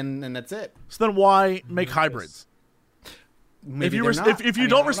 and that's it. So then why make hybrids? Maybe if you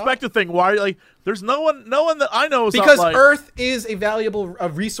don't respect the thing, why are you like? There's no one that I know is because not like, Earth is a valuable,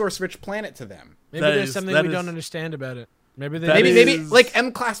 resource-rich planet to them. Maybe there's something we don't understand about it. Maybe like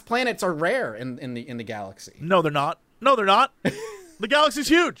M-class planets are rare in the galaxy. No, they're not. The galaxy's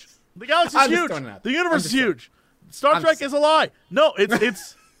huge. The galaxy's huge. The universe is huge. Star Trek is a lie. No,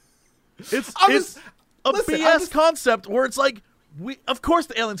 it's a BS concept where it's like, of course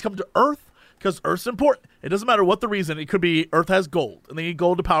the aliens come to Earth because Earth's important. It doesn't matter what the reason. It could be Earth has gold and they need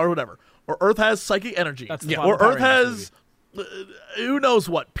gold to power whatever, or Earth has psychic energy, or Earth has who knows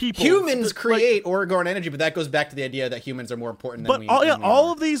what people. Humans create Oregon energy, but that goes back to the idea that humans are more important than we. But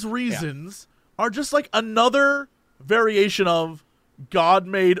all of these reasons are just like another variation of God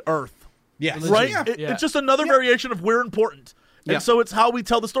made Earth. Yes. Right? Yeah. It's just another variation of we're important. And so it's how we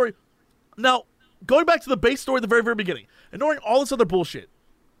tell the story. Now, going back to the base story at the very, very beginning, ignoring all this other bullshit,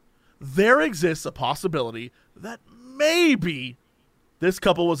 there exists a possibility that maybe this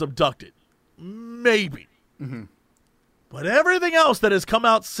couple was abducted. Maybe. Mm-hmm. But everything else that has come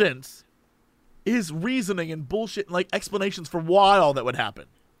out since is reasoning and bullshit and like explanations for why all that would happen.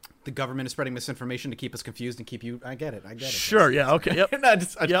 The government is spreading misinformation to keep us confused and keep you. I get it. Sure. Yeah. Okay. Yep. No,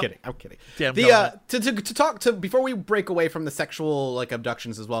 I'm kidding. Damn. To talk to before we break away from the sexual like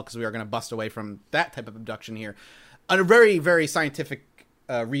abductions as well, because we are going to bust away from that type of abduction here. A very, very scientific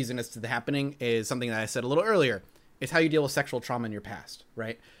reason as to the happening is something that I said a little earlier. Is how you deal with sexual trauma in your past,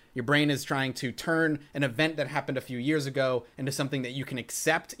 right? Your brain is trying to turn an event that happened a few years ago into something that you can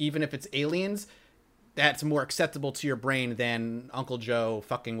accept, even if it's aliens. That's more acceptable to your brain than Uncle Joe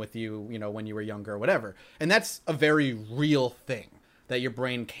fucking with you, when you were younger or whatever. And that's a very real thing that your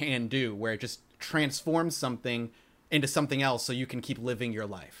brain can do, where it just transforms something into something else so you can keep living your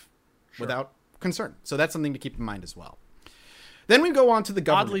life without concern. So that's something to keep in mind as well. Then we go on to the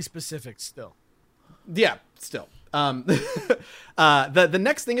government. Oddly specific still. Yeah, still. The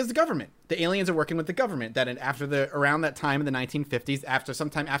next thing is the government. The aliens are working with the government. That around that time in the 1950s,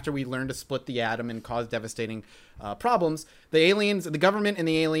 sometime after we learned to split the atom and cause devastating problems, the government and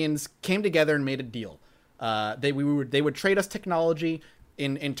the aliens came together and made a deal. They would trade us technology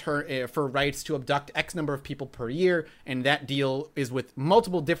in turn for rights to abduct X number of people per year, and that deal is with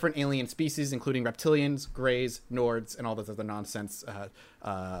multiple different alien species, including reptilians, greys, Nords, and all this other nonsense,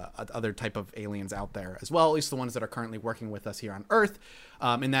 other type of aliens out there as well. At least the ones that are currently working with us here on Earth,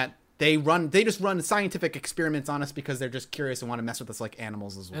 in that they just run scientific experiments on us because they're just curious and want to mess with us like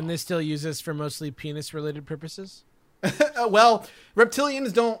animals as well. And they still use us for mostly penis-related purposes. Well,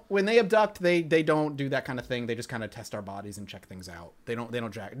 reptilians don't. When they abduct, they don't do that kind of thing. They just kind of test our bodies and check things out. They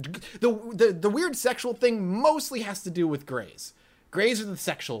don't drag. The weird sexual thing mostly has to do with greys. Greys are the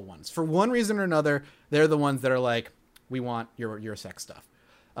sexual ones. For one reason or another, they're the ones that are like, we want your sex stuff.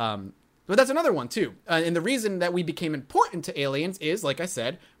 But that's another one too. And the reason that we became important to aliens is, like I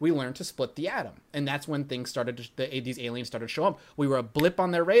said, we learned to split the atom, and that's when things started. These aliens started to show up. We were a blip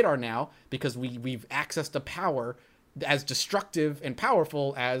on their radar now because we've accessed a power as destructive and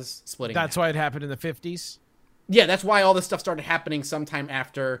powerful as splitting. That's why it happened in the 50s. Yeah, that's why all this stuff started happening sometime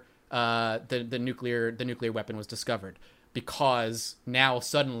after the nuclear weapon was discovered, because now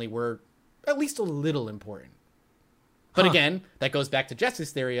suddenly we're at least a little important. But again, that goes back to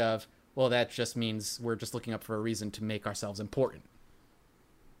Jesse's theory of, well, that just means we're just looking up for a reason to make ourselves important.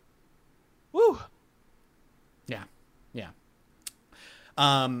 Woo. Yeah.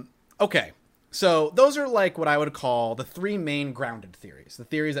 Okay. So those are like what I would call the three main grounded theories. The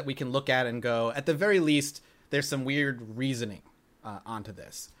theories that we can look at and go, at the very least, there's some weird reasoning onto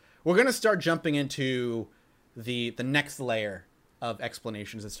this. We're going to start jumping into the next layer of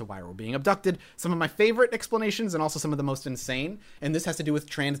explanations as to why we're being abducted. Some of my favorite explanations and also some of the most insane. And this has to do with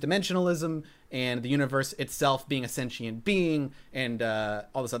transdimensionalism and the universe itself being a sentient being and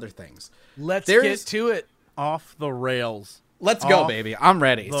all this other things. Let's get to it. Off the rails. Let's go, baby. I'm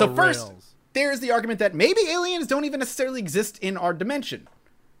ready. So first, rails. There's the argument that maybe aliens don't even necessarily exist in our dimension.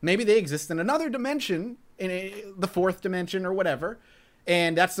 Maybe they exist in another dimension, in the fourth dimension or whatever.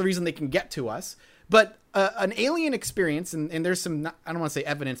 And that's the reason they can get to us. But an alien experience, and there's some, I don't want to say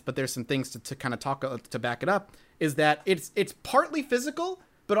evidence, but there's some things to kind of talk to back it up, is that it's partly physical,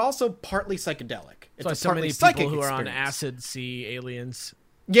 but also partly psychedelic. It's So partly many psychic people who are on experience. acid see aliens.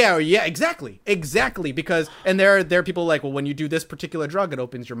 Yeah, exactly. Because, and there are people like, well, when you do this particular drug, it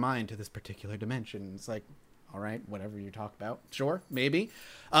opens your mind to this particular dimension. It's like, all right, whatever you talk about. Sure, maybe.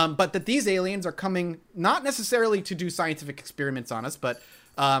 But that these aliens are coming not necessarily to do scientific experiments on us, but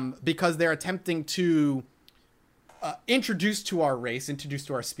because they're attempting to introduce to our race, introduce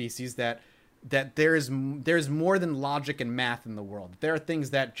to our species that there's more than logic and math in the world. There are things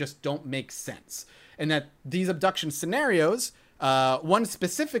that just don't make sense. And that these abduction scenarios, one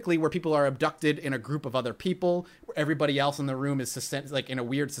specifically where people are abducted in a group of other people, where everybody else in the room is like in a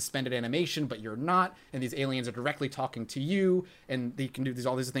weird suspended animation, but you're not, and these aliens are directly talking to you, and they can do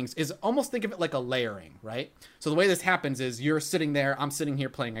all these things, is almost think of it like a layering, right? So the way this happens is you're sitting there, I'm sitting here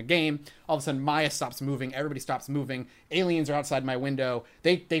playing a game, all of a sudden Maya stops moving, everybody stops moving, aliens are outside my window,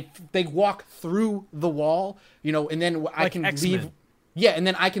 they walk through the wall, and then I Like can X-Men. leave. Yeah, and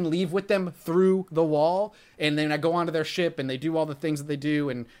then I can leave with them through the wall, and then I go onto their ship, and they do all the things that they do,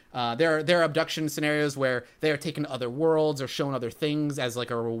 and there are abduction scenarios where they are taken to other worlds or shown other things as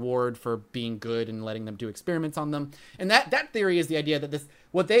like a reward for being good and letting them do experiments on them. And that theory is the idea that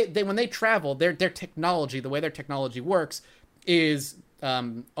when they travel, their technology, the way their technology works, is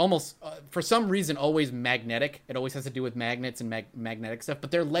almost for some reason always magnetic. It always has to do with magnets and magnetic stuff,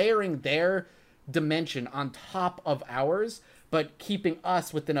 but they're layering their dimension on top of ours, but keeping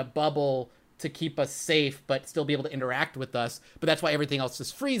us within a bubble to keep us safe, but still be able to interact with us. But that's why everything else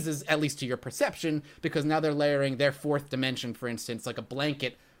just freezes, at least to your perception, because now they're layering their fourth dimension, for instance, like a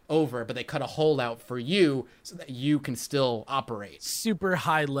blanket over, but they cut a hole out for you so that you can still operate. Super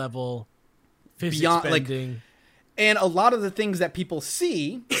high level physics Beyond, like, bending. And a lot of the things that people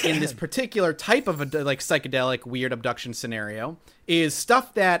see in this particular type of psychedelic weird abduction scenario is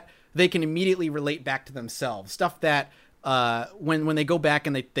stuff that they can immediately relate back to themselves. Stuff that when they go back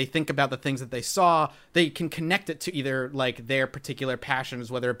and they think about the things that they saw, they can connect it to either like their particular passions,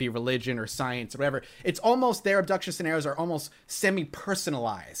 whether it be religion or science or whatever. It's almost, their abduction scenarios are almost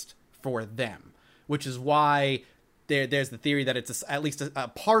semi-personalized for them, which is why there's the theory that it's at least a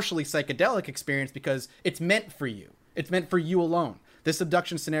partially psychedelic experience because it's meant for you. It's meant for you alone. This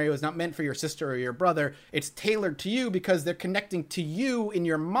abduction scenario is not meant for your sister or your brother. It's tailored to you because they're connecting to you in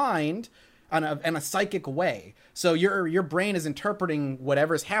your mind in a psychic way. So your brain is interpreting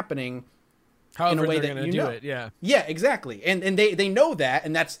whatever's happening However in a way they're that gonna you do know. it, yeah. Yeah, exactly. And they know that,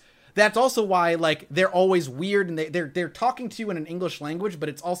 and that's also why like they're always weird, and they're talking to you in an English language, but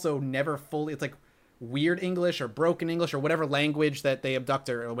it's also never fully. It's like weird English or broken English or whatever language that they abduct,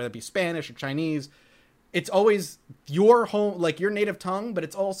 or whether it be Spanish or Chinese. It's always your home, like your native tongue, but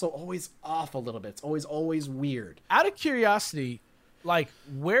it's also always off a little bit. It's always weird. Out of curiosity, like,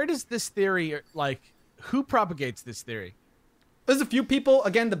 where does this theory, like, who propagates this theory? There's a few people.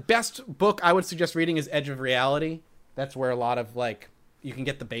 Again, the best book I would suggest reading is Edge of Reality. That's where a lot of like you can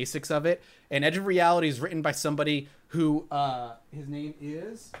get the basics of it. And Edge of Reality is written by somebody who his name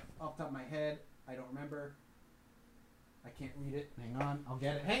is off the top of my head. I don't remember. I can't read it. Hang on, I'll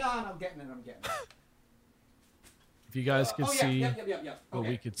get it. Hang on, I'm getting it. If you guys could see Yep. what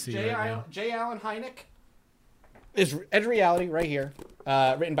we could see J. right now. J. Allen Hynek is Edge of Reality right here,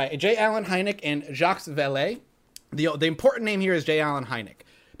 written by J. Allen Hynek and Jacques Vallée. The important name here is J. Allen Hynek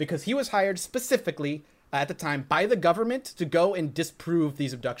because he was hired specifically at the time by the government to go and disprove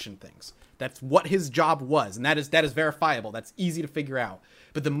these abduction things. That's what his job was, and that is verifiable. That's easy to figure out.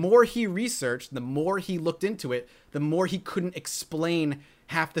 But the more he researched, the more he looked into it, the more he couldn't explain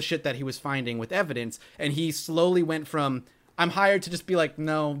half the shit that he was finding with evidence, and he slowly went from, I'm hired to just be like,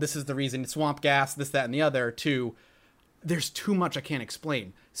 no, this is the reason, it's swamp gas, this, that, and the other, to there's too much I can't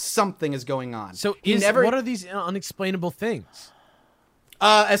explain. Something is going on. So what are these unexplainable things?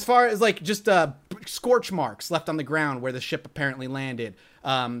 As far as like just scorch marks left on the ground where the ship apparently landed,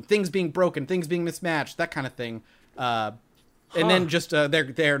 things being broken, things being mismatched, that kind of thing. And then just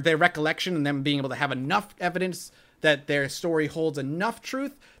their recollection and them being able to have enough evidence that their story holds enough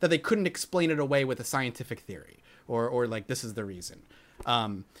truth that they couldn't explain it away with a scientific theory or like this is the reason.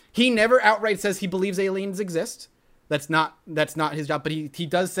 He never outright says he believes aliens exist. That's not his job, but he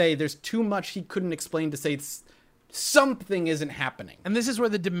does say there's too much he couldn't explain to say something isn't happening. And this is where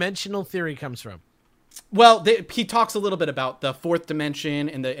the dimensional theory comes from. Well, he talks a little bit about the fourth dimension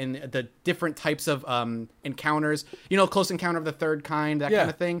and the different types of encounters. Close encounter of the third kind, that kind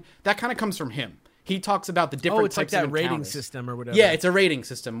of thing. That kind of comes from him. he talks about the different it's like types of that rating encounters. system or whatever. Yeah, it's a rating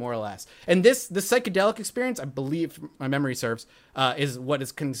system, more or less. And the psychedelic experience, I believe, if my memory serves, is what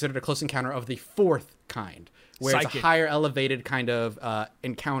is considered a close encounter of the fourth kind, where it's a Psychic. higher elevated kind of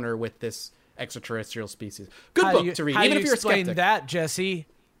encounter with this extraterrestrial species. Good book to read, how even do if you you're a explain skeptic. that, Jesse?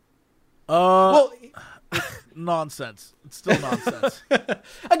 Well, Nonsense. It's still nonsense.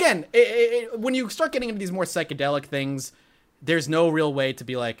 again, when you start getting into these more psychedelic things, there's no real way to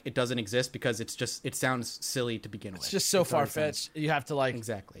be like it doesn't exist because it sounds silly to begin with. It's just so That's all far it sounds. fetched. You have to like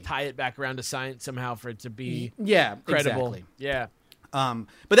Exactly. tie it back around to science somehow for it to be Yeah, credible. exactly. Yeah.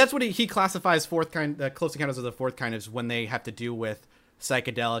 But that's what he classifies fourth kind. Close encounters of the fourth kind is when they have to do with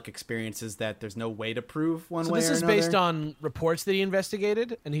psychedelic experiences that there's no way to prove one So way this or is another. based on reports that he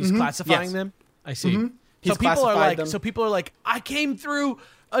investigated, and he's classifying Yes. them. I see. He's So people are classified like, them. I came through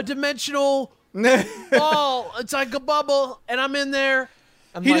a dimensional ball. It's like a bubble, and I'm in there.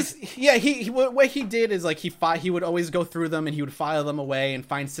 I'm He like, just what he did is like he would always go through them and he would file them away and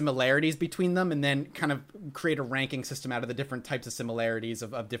find similarities between them and then kind of create a ranking system out of the different types of similarities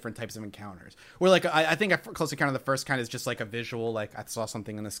of different types of encounters. Where like I think a close encounter of the first kind is just like a visual, like I saw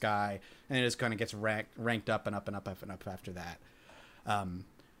something in the sky, and it just kind of gets ranked up and up and up and up after that.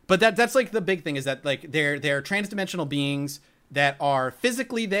 But that's like the big thing is that like they're transdimensional beings that are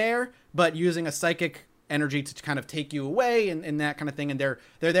physically there but using a psychic energy to kind of take you away and that kind of thing, and they're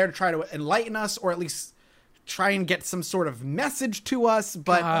there to try to enlighten us or at least try and get some sort of message to us,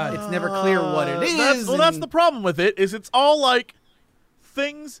 but it's never clear what it is. That's the problem with it. Is it's all like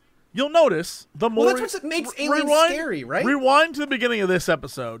things you'll notice the more. Well, that's what makes aliens scary, right? Rewind to the beginning of this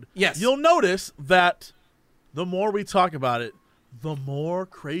episode. Yes. You'll notice that the more we talk about it, the more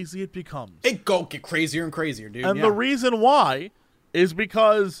crazy it becomes. It get crazier and crazier, dude. And the reason why is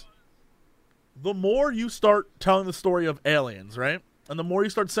because the more you start telling the story of aliens, right? And the more you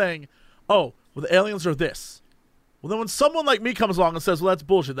start saying, oh, well, the aliens are this. Well, then when someone like me comes along and says, well, that's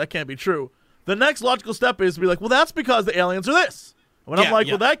bullshit, that can't be true, the next logical step is to be like, well, that's because the aliens are this. When I'm like,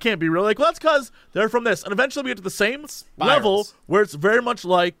 well, that can't be real. Like, well, that's because they're from this. And eventually we get to the same level where it's very much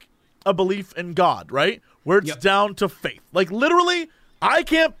like a belief in God, right? Where it's down to faith. Like, literally, I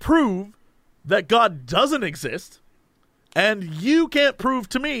can't prove that God doesn't exist, and you can't prove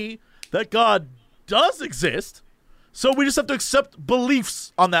to me that God does exist, so we just have to accept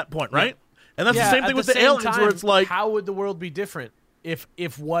beliefs on that point, right? And that's the same thing with the aliens, where it's like, how would the world be different if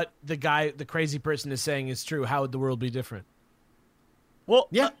what the crazy person is saying is true? How would the world be different? well,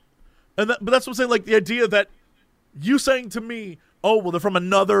 but that's what I'm saying. Like the idea that you saying to me, "Oh, well, they're from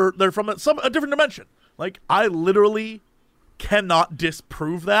a different dimension." Like I literally cannot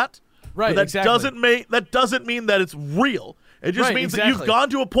disprove that. Right. But that exactly. doesn't mean that it's real. It just Right, means that exactly. you've gone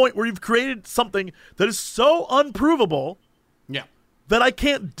to a point where you've created something that is so unprovable that I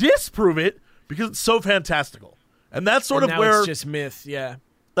can't disprove it because it's so fantastical. And that's sort And of now where it's just myth. Yeah.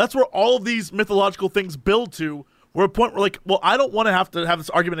 that's where all of these mythological things build to. We're at a point where like, well, I don't want to have this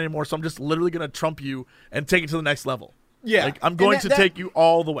argument anymore, so I'm just literally going to trump you and take it to the next level. Yeah. Like I'm going to take you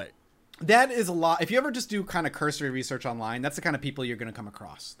all the way. That is a lot. If you ever just do kind of cursory research online, that's the kind of people you're going to come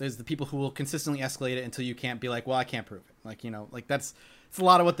across. There's the people who will consistently escalate it until you can't be like, well, I can't prove it. Like, like it's a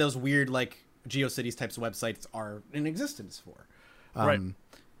lot of what those weird, like GeoCities types of websites are in existence for. Right.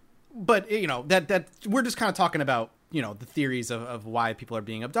 But, that we're just kind of talking about, the theories of why people are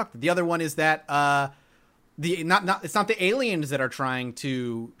being abducted. The other one is that, it's not the aliens that are trying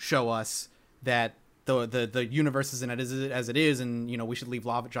to show us that the universe isn't as it is, and we should leave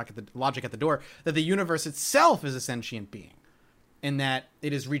logic at the door. That the universe itself is a sentient being, and that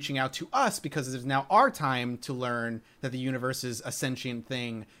it is reaching out to us because it is now our time to learn that the universe is a sentient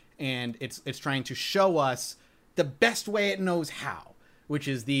thing, and it's trying to show us the best way it knows how, which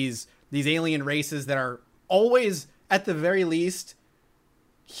is these alien races that are always, at the very least,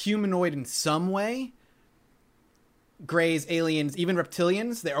 humanoid in some way. Greys, aliens, even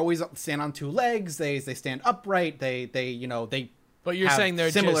reptilians, they always stand on two legs. They stand upright. They But you're have saying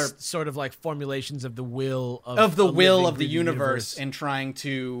they're similar just sort of like formulations of the will of the a will living, of the breathing universe and trying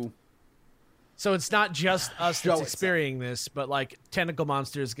to. So it's not just us Show that's itself. experiencing this, but like tentacle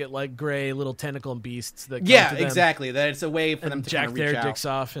monsters get like gray little tentacle beasts that come Yeah, to them exactly. That it's a way for them and to jack kind of reach their out. dicks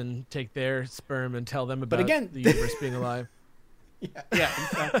off and take their sperm and tell them about again- the universe being alive. Yeah,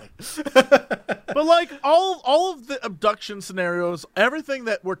 exactly. But like all of the abduction scenarios, everything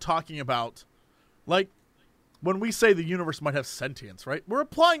that we're talking about, like when we say the universe might have sentience, right? We're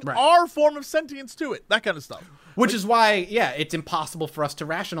applying our form of sentience to it, that kind of stuff. Which is why, it's impossible for us to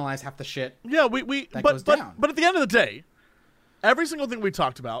rationalize half the shit. Yeah, That goes down. but at the end of the day, every single thing we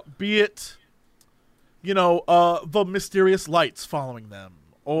talked about, be it, the mysterious lights following them,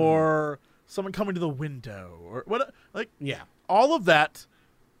 or someone coming to the window or what, like Yeah. all of that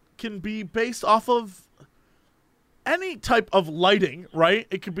can be based off of any type of lighting, right?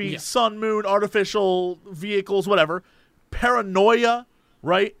 It could be Yeah. sun, moon, artificial vehicles, whatever. Paranoia,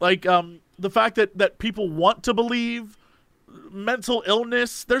 right? Like the fact that people want to believe, mental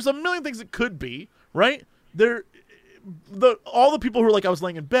illness. There's a million things it could be, right? All the people who are like, I was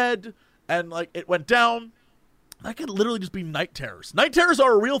laying in bed and like it went down. That could literally just be night terrors. Night terrors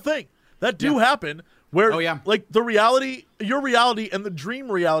are a real thing that do happen. Where like the reality, your reality and the dream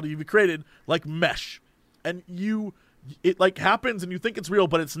reality you've created like mesh, and it like happens and you think it's real,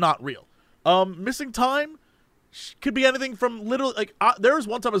 but it's not real. Missing time could be anything from literally like there was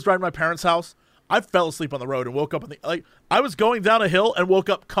one time I was driving to my parents' house. I fell asleep on the road and woke up I was going down a hill and woke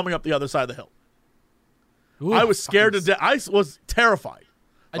up coming up the other side of the hill. Ooh, I was scared to death. I was terrified.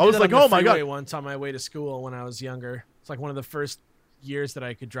 I was like, oh my God. Once on my way to school when I was younger. It's like one of the first years that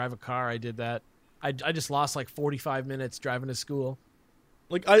I could drive a car. I did that. I just lost like 45 minutes driving to school.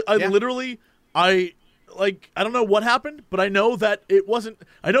 Like I literally, I don't know what happened, but I know that it wasn't.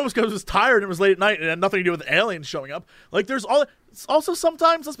 I know it was because I was tired and it was late at night and it had nothing to do with aliens showing up. Like there's also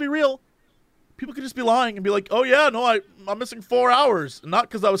sometimes, let's be real, people could just be lying and be like, oh yeah, no, I'm missing 4 hours, not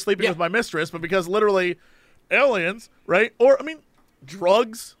because I was sleeping with my mistress, but because literally aliens, right? Or I mean,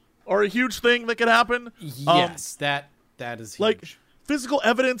 drugs are a huge thing that could happen. Yes, that is huge. Like physical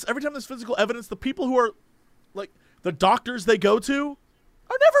evidence. Every time there's physical evidence, the people who are like the doctors they go to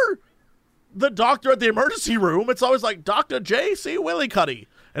are never the doctor at the emergency room. It's always like Dr. J.C. Willicuddy.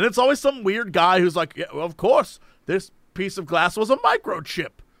 And it's always some weird guy who's like, yeah, well, of course, this piece of glass was a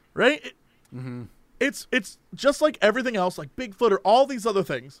microchip, right? It's just like everything else, like Bigfoot or all these other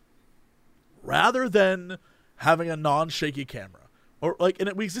things, rather than having a non-shaky camera. Or like,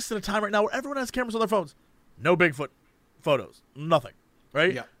 and we exist in a time right now where everyone has cameras on their phones. No Bigfoot photos. Nothing.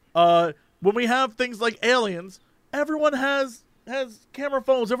 Right? Yeah. When we have things like aliens, everyone has camera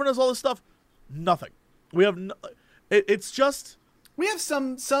phones. Everyone has all this stuff. Nothing. We have it's just we have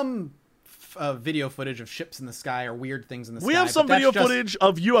some video footage of ships in the sky or weird things in the sky. We have some video footage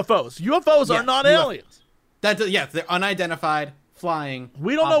of UFOs. UFOs are not aliens. They're unidentified flying.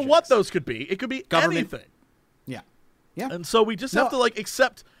 We don't know what those could be. It could be anything. Yeah. Yeah. And so we just have to like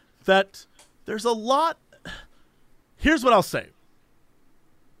accept that there's a lot. Here's what I'll say.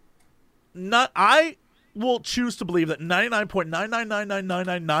 I will choose to believe that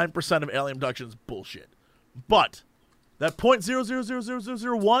 99.9999999% of alien abduction is bullshit. But that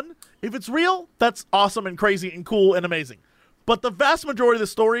 0.0000001, if it's real, that's awesome and crazy and cool and amazing. But the vast majority of the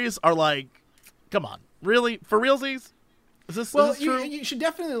stories are like, come on, really? For realsies? Is this true? You should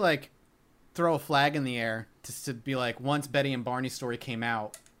definitely like throw a flag in the air to be like, once Betty and Barney's story came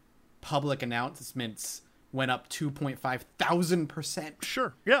out, public announcements went up 2,500%.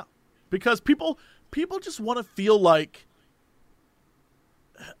 Sure, yeah. Because people just want to feel like,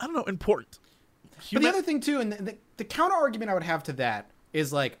 I don't know, important. But the other thing too, and the counter argument I would have to that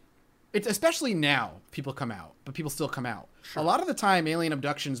is like, it's especially now people come out, but people still come out. Sure. A lot of the time, alien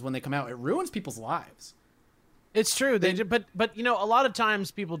abductions, when they come out, it ruins people's lives. It's true. They do, but you know, a lot of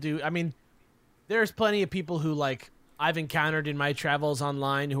times people do. I mean, there's plenty of people who like I've encountered in my travels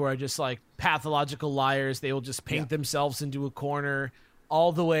online who are just like pathological liars. They will just paint themselves into a corner,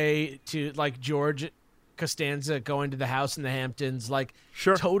 all the way to like George Costanza going to the house in the Hamptons, like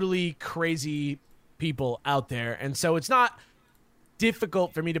totally crazy people out there. And so it's not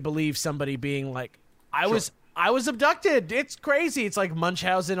difficult for me to believe somebody being like, I was abducted. It's crazy. It's like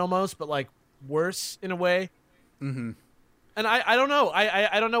Munchausen almost, but like worse in a way. Mm-hmm. And I don't know.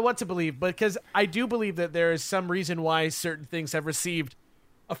 I don't know what to believe, because I do believe that there is some reason why certain things have received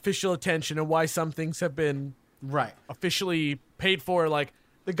official attention and why some things have been officially paid for. Like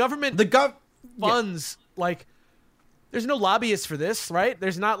the government funds, like there's no lobbyists for this, right?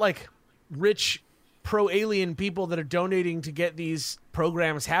 There's not like rich pro-alien people that are donating to get these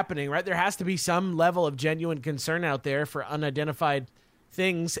programs happening, right? There has to be some level of genuine concern out there for unidentified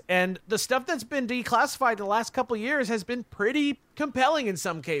things, and the stuff that's been declassified the last couple of years has been pretty compelling in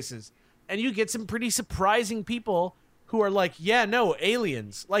some cases, and you get some pretty surprising people who are like, yeah, no,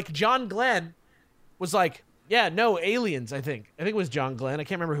 aliens. Like John Glenn was like, yeah, no, aliens. I think it was John Glenn. I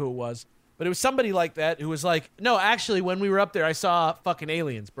can't remember who it was, but it was somebody like that who was like, no, actually, when we were up there, I saw fucking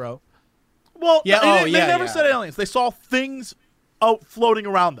aliens, bro. Well, they never said aliens. They saw things out floating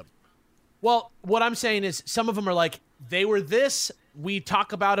around them. Well, what I'm saying is some of them are like, they were this. We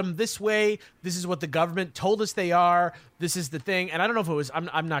talk about them this way. This is what the government told us they are. This is the thing. And I don't know if it was,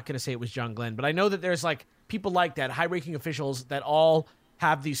 I'm not going to say it was John Glenn, but I know that there's like people like that, high-ranking officials that all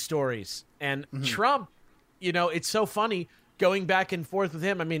have these stories. And Trump, you know, it's so funny going back and forth with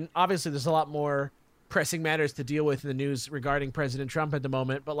him. I mean, obviously there's a lot more pressing matters to deal with in the news regarding President Trump at the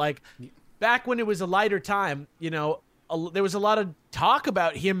moment. But like back when it was a lighter time, there was a lot of talk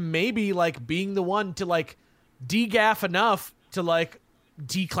about him maybe like being the one to like degaff enough to like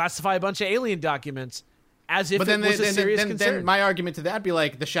declassify a bunch of alien documents as if it was a serious concern. Then my argument to that be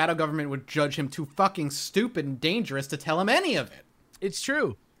like the shadow government would judge him too fucking stupid and dangerous to tell him any of it. It's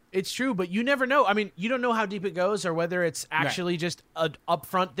true. It's true, but you never know. I mean, you don't know how deep it goes or whether it's actually just an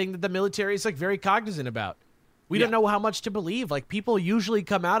upfront thing that the military is like very cognizant about. We don't know how much to believe. Like people usually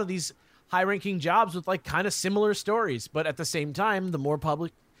come out of these high-ranking jobs with like kind of similar stories, but at the same time, the more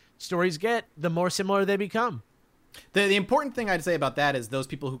public stories get, the more similar they become. The important thing I'd say about that is those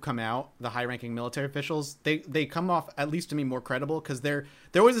people who come out, the high-ranking military officials, they come off, at least to me, more credible because they're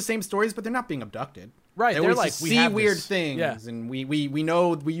always the same stories, but they're not being abducted. Right, They're they're always like, just we see have weird this. things, Yeah. and we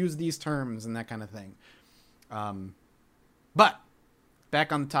know we use these terms and that kind of thing. But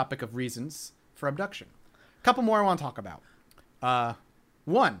back on the topic of reasons for abduction, a couple more I want to talk about.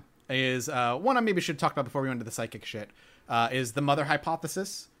 One I maybe should talk about before we went into the psychic shit. Is the mother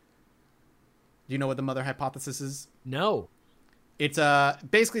hypothesis. Do you know what the mother hypothesis is? No. It's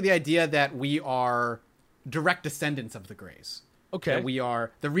basically the idea that we are direct descendants of the Greys. Okay. That we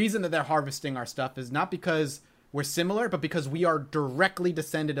are, the reason that they're harvesting our stuff is not because we're similar, but because we are directly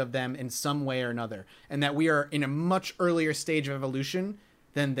descended of them in some way or another. And that we are in a much earlier stage of evolution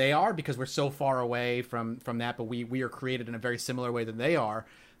than they are because we're so far away from that, but we are created in a very similar way than they are.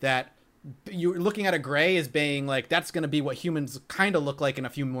 That you're looking at a Grey as being like, that's going to be what humans kind of look like in a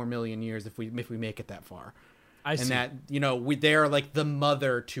few more million years if we make it that far. I see. And that, they're like the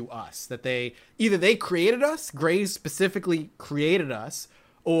mother to us, that they created us, Greys specifically created us,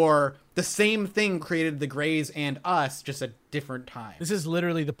 or the same thing created the Greys and us, just at different times. This is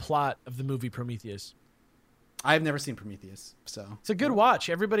literally the plot of the movie Prometheus. I've never seen Prometheus, so It's a good watch.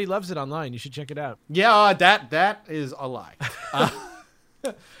 Everybody loves it online. You should check it out. yeah, that is a lie.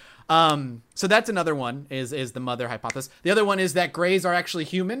 So that's another one is the mother hypothesis. The other one is that Greys are actually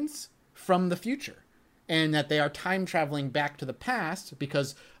humans from the future. And that they are time traveling back to the past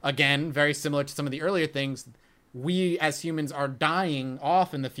because, again, very similar to some of the earlier things, we as humans are dying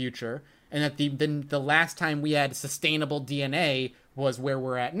off in the future, and that the last time we had sustainable DNA was where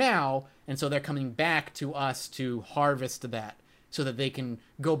we're at now, and so they're coming back to us to harvest that so that they can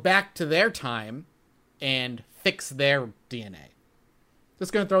go back to their time and fix their DNA.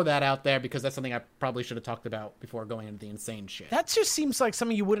 Just going to throw that out there because that's something I probably should have talked about before going into the insane shit. That just seems like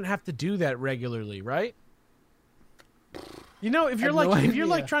something you wouldn't have to do that regularly, right? You know, if you're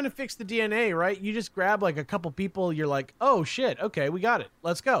like trying to fix the DNA, right? You just grab like a couple people, you're like, "Oh shit, okay, we got it.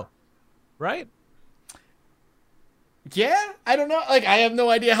 Let's go." Right? Yeah, I don't know. Like, I have no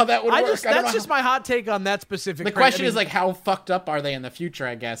idea how that would work. That's just my hot take on that specific. The question is like, how fucked up are they in the future?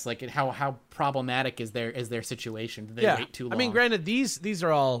 I guess like how problematic is their situation? Did they wait too long? I mean, granted, these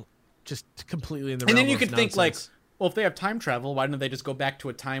are all just completely in the. And realm then you of could think like, nonsense. well, if they have time travel, why don't they just go back to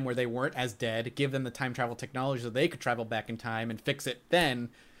a time where they weren't as dead? Give them the time travel technology so they could travel back in time and fix it then.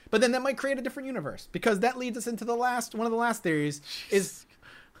 But then that might create a different universe because that leads us into one of the last theories is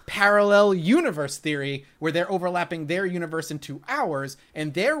parallel universe theory, where they're overlapping their universe into ours,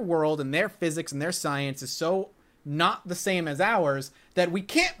 and their world and their physics and their science is so not the same as ours that we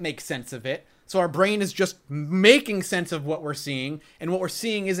can't make sense of it. So our brain is just making sense of what we're seeing, and what we're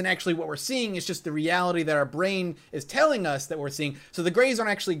seeing isn't actually what we're seeing. It's just the reality that our brain is telling us that we're seeing. So the Greys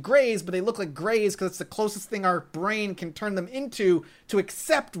aren't actually Greys, but they look like Greys because it's the closest thing our brain can turn them into to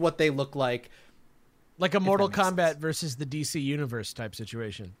accept what they look like. Like a Mortal Kombat versus the DC Universe type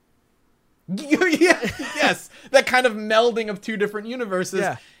situation. Yes, that kind of melding of two different universes.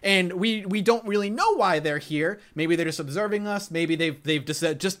 Yeah. And we don't really know why they're here. Maybe they're just observing us. Maybe they've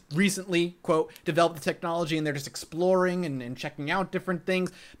just recently, quote, developed the technology and they're just exploring and checking out different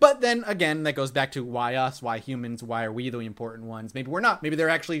things. But then again, that goes back to why us, why humans, why are we the important ones? Maybe we're not. Maybe they're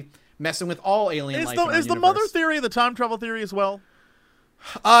actually messing with all alien life. Is the mother theory the time travel theory as well?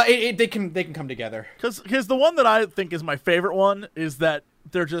 They can come together. Because the one that I think is my favorite one is that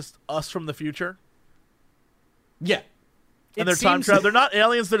they're just us from the future. Yeah. And they're time travel. They're not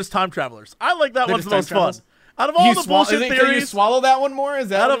aliens. They're just time travelers. I like that one's the most fun. Out of Can all the bullshit Can you theories, swallow that one more? Is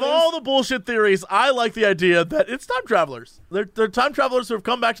that out of all the bullshit theories, I like the idea that it's time travelers. They're time travelers who have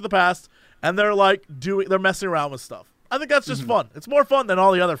come back to the past, and they're like they're messing around with stuff. I think that's just fun. It's more fun than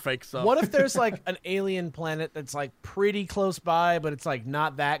all the other fake stuff. What if there's like an alien planet that's like pretty close by, but it's like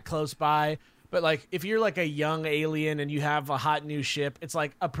not that close by? But like if you're like a young alien and you have a hot new ship, it's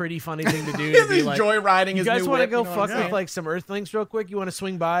like a pretty funny thing to do. To be He's like, joyriding you his guys new want to whip, go you know what fuck I'm with saying? like some Earthlings real quick? You want to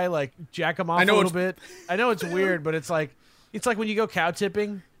swing by, like jack them off I a know little bit? I know it's weird, but it's like It's like when you go cow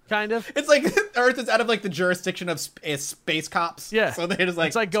tipping, kind of. It's like Earth is out of like the jurisdiction of space cops. Yeah. So they're just like,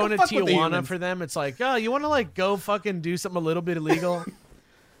 It's like going to Tijuana for them. It's like, oh, you want to like go fucking do something a little bit illegal?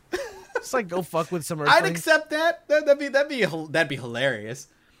 It's like go fuck with some Earthlings. I'd accept that. That'd be hilarious.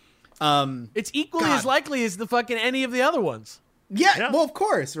 It's equally God. as likely as the fucking any of the other ones. Yeah, well, of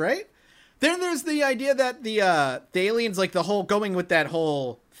course, right? Then there's the idea that the aliens, like the whole going with that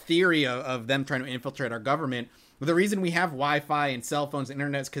whole theory of them trying to infiltrate our government. The reason we have Wi-Fi and cell phones and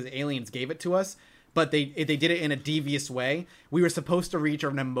internet is because aliens gave it to us, but they did it in a devious way. We were supposed to reach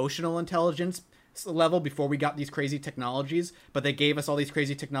an emotional intelligence level before we got these crazy technologies, but they gave us all these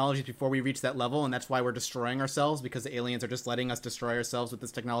crazy technologies before we reached that level, and that's why we're destroying ourselves, because the aliens are just letting us destroy ourselves with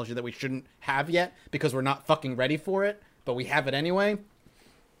this technology that we shouldn't have yet because we're not fucking ready for it, but we have it anyway.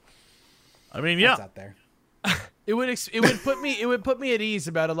 I mean, yeah. That's out there. It would put me at ease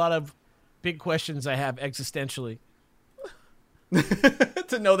about a lot of big questions I have existentially.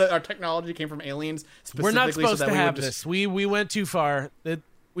 To know that our technology came from aliens specifically. We're not supposed so that to we have would this. We went too far.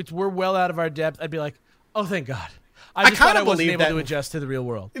 We're well out of our depth. I'd be like, oh, thank God. I just thought I wasn't able to adjust to the real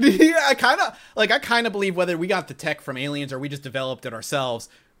world. Yeah, I kind of believe whether we got the tech from aliens or we just developed it ourselves,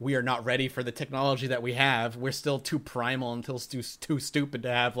 we are not ready for the technology that we have. We're still too primal and too stupid to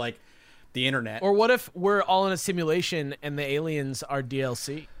have like the internet. Or what if we're all in a simulation and the aliens are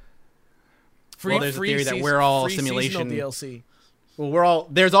DLC? There's a theory that we're all simulation DLC. Well,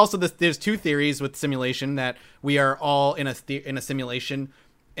 there's also there's two theories with simulation, that we are all in a simulation,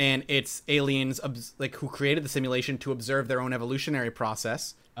 and it's aliens like who created the simulation to observe their own evolutionary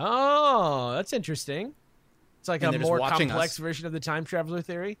process. Oh, that's interesting. It's like a more complex us. version of the time traveler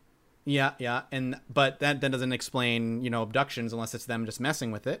theory. Yeah, but that doesn't explain, abductions unless it's them just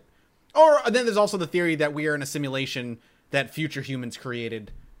messing with it. Or then there's also the theory that we are in a simulation that future humans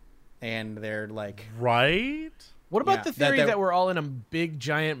created, and they're like, right. What about the theory that we're all in a big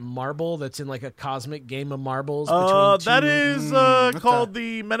giant marble that's in like a cosmic game of marbles? That is called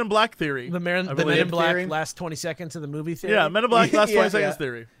the Men in Black theory. The Men in Black theory? Last 20 seconds of the movie theory? Yeah, Men in Black last 20 seconds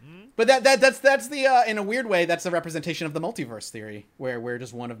theory. But that's the in a weird way, that's a representation of the multiverse theory, where we're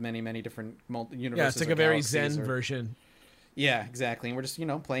just one of many different universes. Yeah, it's like a very Zen version. Yeah, exactly. And we're just,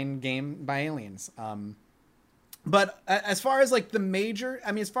 playing game by aliens. But as far as like the major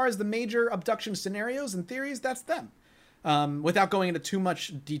abduction scenarios and theories, that's them. Without going into too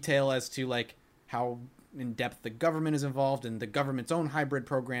much detail as to like how in depth the government is involved and the government's own hybrid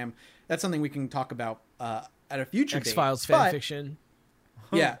program, that's something we can talk about at a future date. X-Files fanfiction.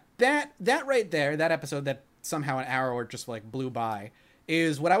 Yeah, that right there, that episode that somehow an hour just like blew by,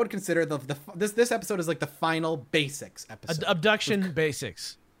 is what I would consider this episode is like the final basics episode. Abduction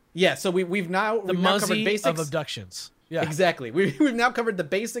basics. Yeah, so we've now covered basics of abductions. Yeah, exactly. We've now covered the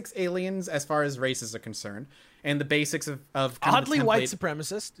basics aliens as far as races are concerned, and the basics of oddly white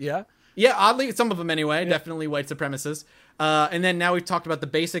supremacist. Yeah, oddly, some of them anyway. Yeah. Definitely white supremacists. And then now we've talked about the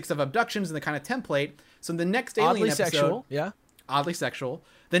basics of abductions and the kind of template. So the next alien episode, sexual. Yeah, oddly sexual.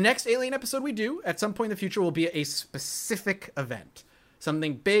 The next alien episode we do at some point in the future will be a specific event.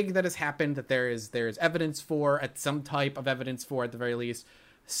 Something big that has happened that there is evidence for, at some type of evidence for at the very least.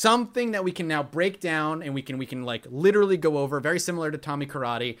 Something that we can now break down and we can like literally go over, very similar to Tommy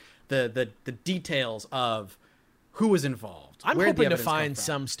Karate, the details of who was involved. I'm hoping to find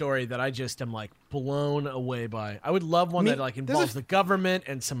some story that I just am like blown away by. I would love one that like involves the government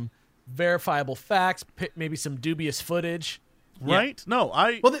and some verifiable facts, maybe some dubious footage. Right? Yeah. No,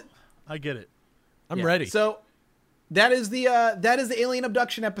 I get it. I'm ready. So that is the alien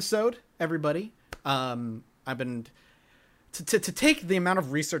abduction episode, everybody. I've been to take the amount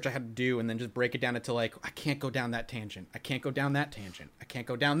of research I had to do and then just break it down into like, I can't go down that tangent. I can't go down that tangent. I can't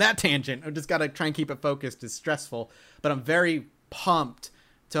go down that tangent. I just got to try and keep it focused. It's stressful, but I'm very pumped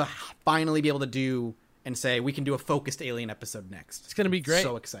to finally be able to do and say, we can do a focused alien episode next. It's going to be great.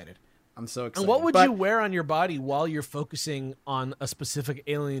 So excited. I'm so excited. And what would you wear on your body while you're focusing on a specific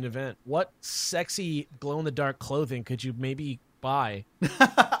alien event? What sexy glow-in-the-dark clothing could you maybe buy?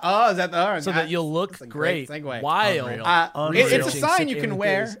 Oh, is that so that you'll look great? While it's a sign you can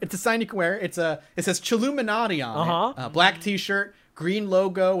wear. It's a sign you can wear. It says Chilluminati on it. Black T-shirt, green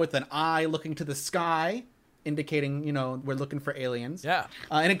logo with an eye looking to the sky, indicating we're looking for aliens. Yeah,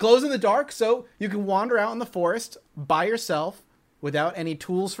 and it glows in the dark, so you can wander out in the forest by yourself without any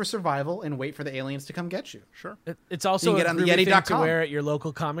tools for survival and wait for the aliens to come get you. Sure. It's also a groovy thing to wear at your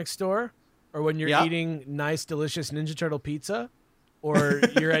local comic store, or when you're eating nice, delicious Ninja Turtle pizza, or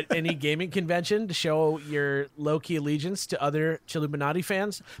you're at any gaming convention to show your low-key allegiance to other Chilluminati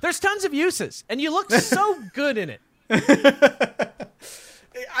fans. There's tons of uses, and you look so good in it.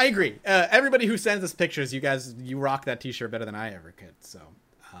 I agree. Everybody who sends us pictures, you rock that T-shirt better than I ever could. So,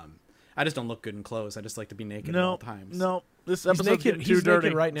 I just don't look good in clothes. I just like to be naked at all times. No, this episode's getting too he's dirty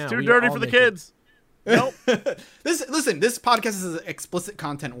naked right now. It's too We are dirty all for the naked. kids. Nope. This podcast is an explicit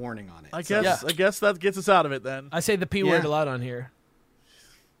content warning on it. I so- guess that gets us out of it then. I say the P word a lot on here.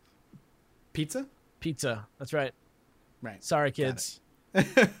 Pizza. Pizza. That's right. Right. Sorry, kids.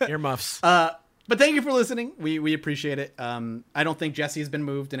 Earmuffs. But thank you for listening. We appreciate it. I don't think Jesse has been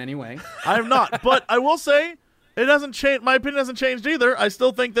moved in any way. I have not, but I will say it hasn't changed. My opinion hasn't changed either. I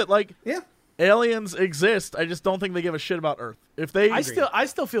still think that Yeah. aliens exist. I just don't think they give a shit about Earth. If they, I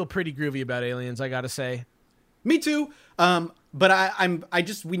still feel pretty groovy about aliens. I gotta say. Me too. But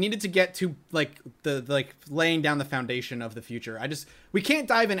we needed to get to the laying down the foundation of the future. We can't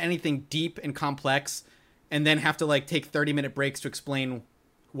dive in anything deep and complex and then have to take 30-minute breaks to explain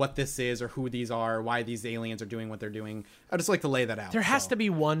what this is or who these are, why these aliens are doing what they're doing. I just like to lay that out. There has to be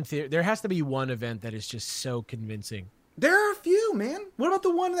one. There has to be one event that is just so convincing. There are a few, man. What about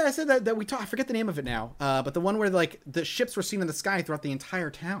the one that I said that we talked? I forget the name of it now. But the one where the ships were seen in the sky throughout the entire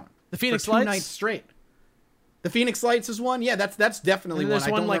town. The Phoenix for 2 Lights? nights straight. The Phoenix Lights is one. Yeah, that's definitely And one. there's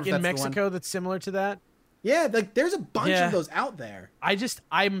I one don't like remember in if that's the one. Mexico that's similar to that. Yeah, there's a bunch Yeah. of those out there.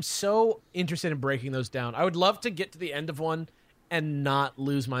 I'm so interested in breaking those down. I would love to get to the end of one and not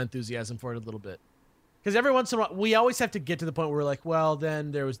lose my enthusiasm for it a little bit. Because every once in a while, we always have to get to the point where we're like, well,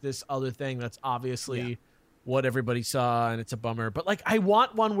 then there was this other thing that's obviously what everybody saw, and it's a bummer. But I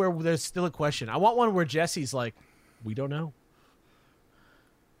want one where there's still a question. I want one where Jesse's like, we don't know.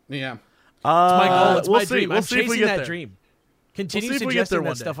 Yeah. It's my goal. It's we'll my see. dream. We'll I'm see if we chasing get that there. dream. We'll Continue see if we get there suggesting one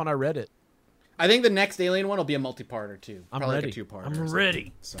that day. stuff on our Reddit. I think the next alien one will be a multi-parter too. I'm Probably ready. like a 2-parter. I'm or something.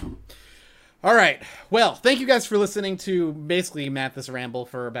 ready. So, all right. Well, thank you guys for listening to basically Matt this ramble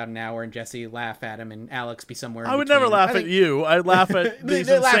for about an hour, and Jesse laugh at him, and Alex be somewhere. I would between. never laugh I at think- you. I'd laugh at these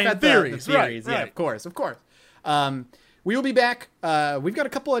they laugh insane at the theories. theories. Right, Yeah, of course. We will be back. We've got a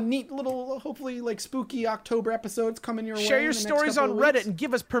couple of neat little, hopefully spooky October episodes coming your way. Share in your the next stories couple on of Reddit weeks. and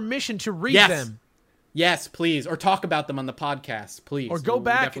give us permission to read Yes. them. Yes, please, or talk about them on the podcast, please. Or go We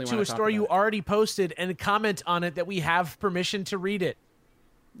back definitely to wanna a talk story you about already posted and comment on it that we have permission to read it.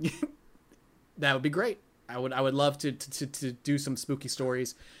 it. That would be great. I would love to do some spooky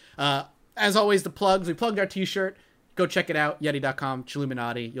stories. As always, the plugs. We plugged our t-shirt. Go check it out, yeti.com,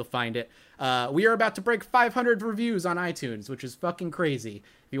 Chilluminati. You'll find it. We are about to break 500 reviews on iTunes, which is fucking crazy.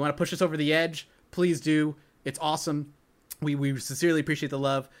 If you want to push us over the edge, please do. It's awesome. We sincerely appreciate the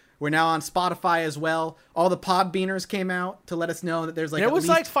love. We're now on Spotify as well. All the Podbeaners came out to let us know that there's There at was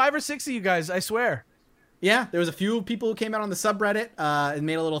least 5 or 6 of you guys, I swear. Yeah, there was a few people who came out on the subreddit and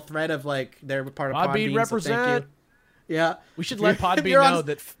made a little thread of they're part of Podbean Podbean. represent. So thank you. Yeah, We should If let you're- if Podbean you're on- know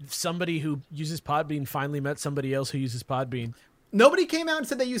that somebody who uses Podbean finally met somebody else who uses Podbean. Nobody came out and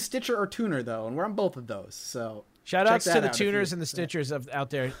said they use Stitcher or Tuner though, and we're on both of those. So Shout check outs that to the out if you- tuners and the stitchers out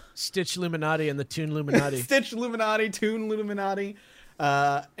there. Stitch Illuminati and the Tune Illuminati. Stitch Illuminati, Tune Illuminati.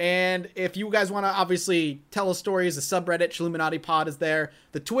 And if you guys want to obviously tell us stories, the subreddit Chilluminati Pod is there.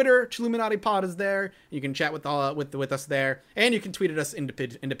 The Twitter Chilluminati Pod is there. You can chat with us there, and you can tweet at us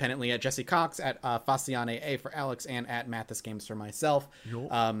independently at Jesse Cox, at Faciane A for Alex, and at Mathis Games for myself.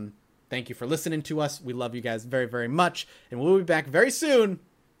 Thank you for listening to us. We love you guys very, very much, and we'll be back very soon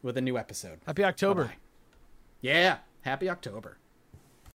with a new episode. Happy October. Bye-bye. Yeah, happy October.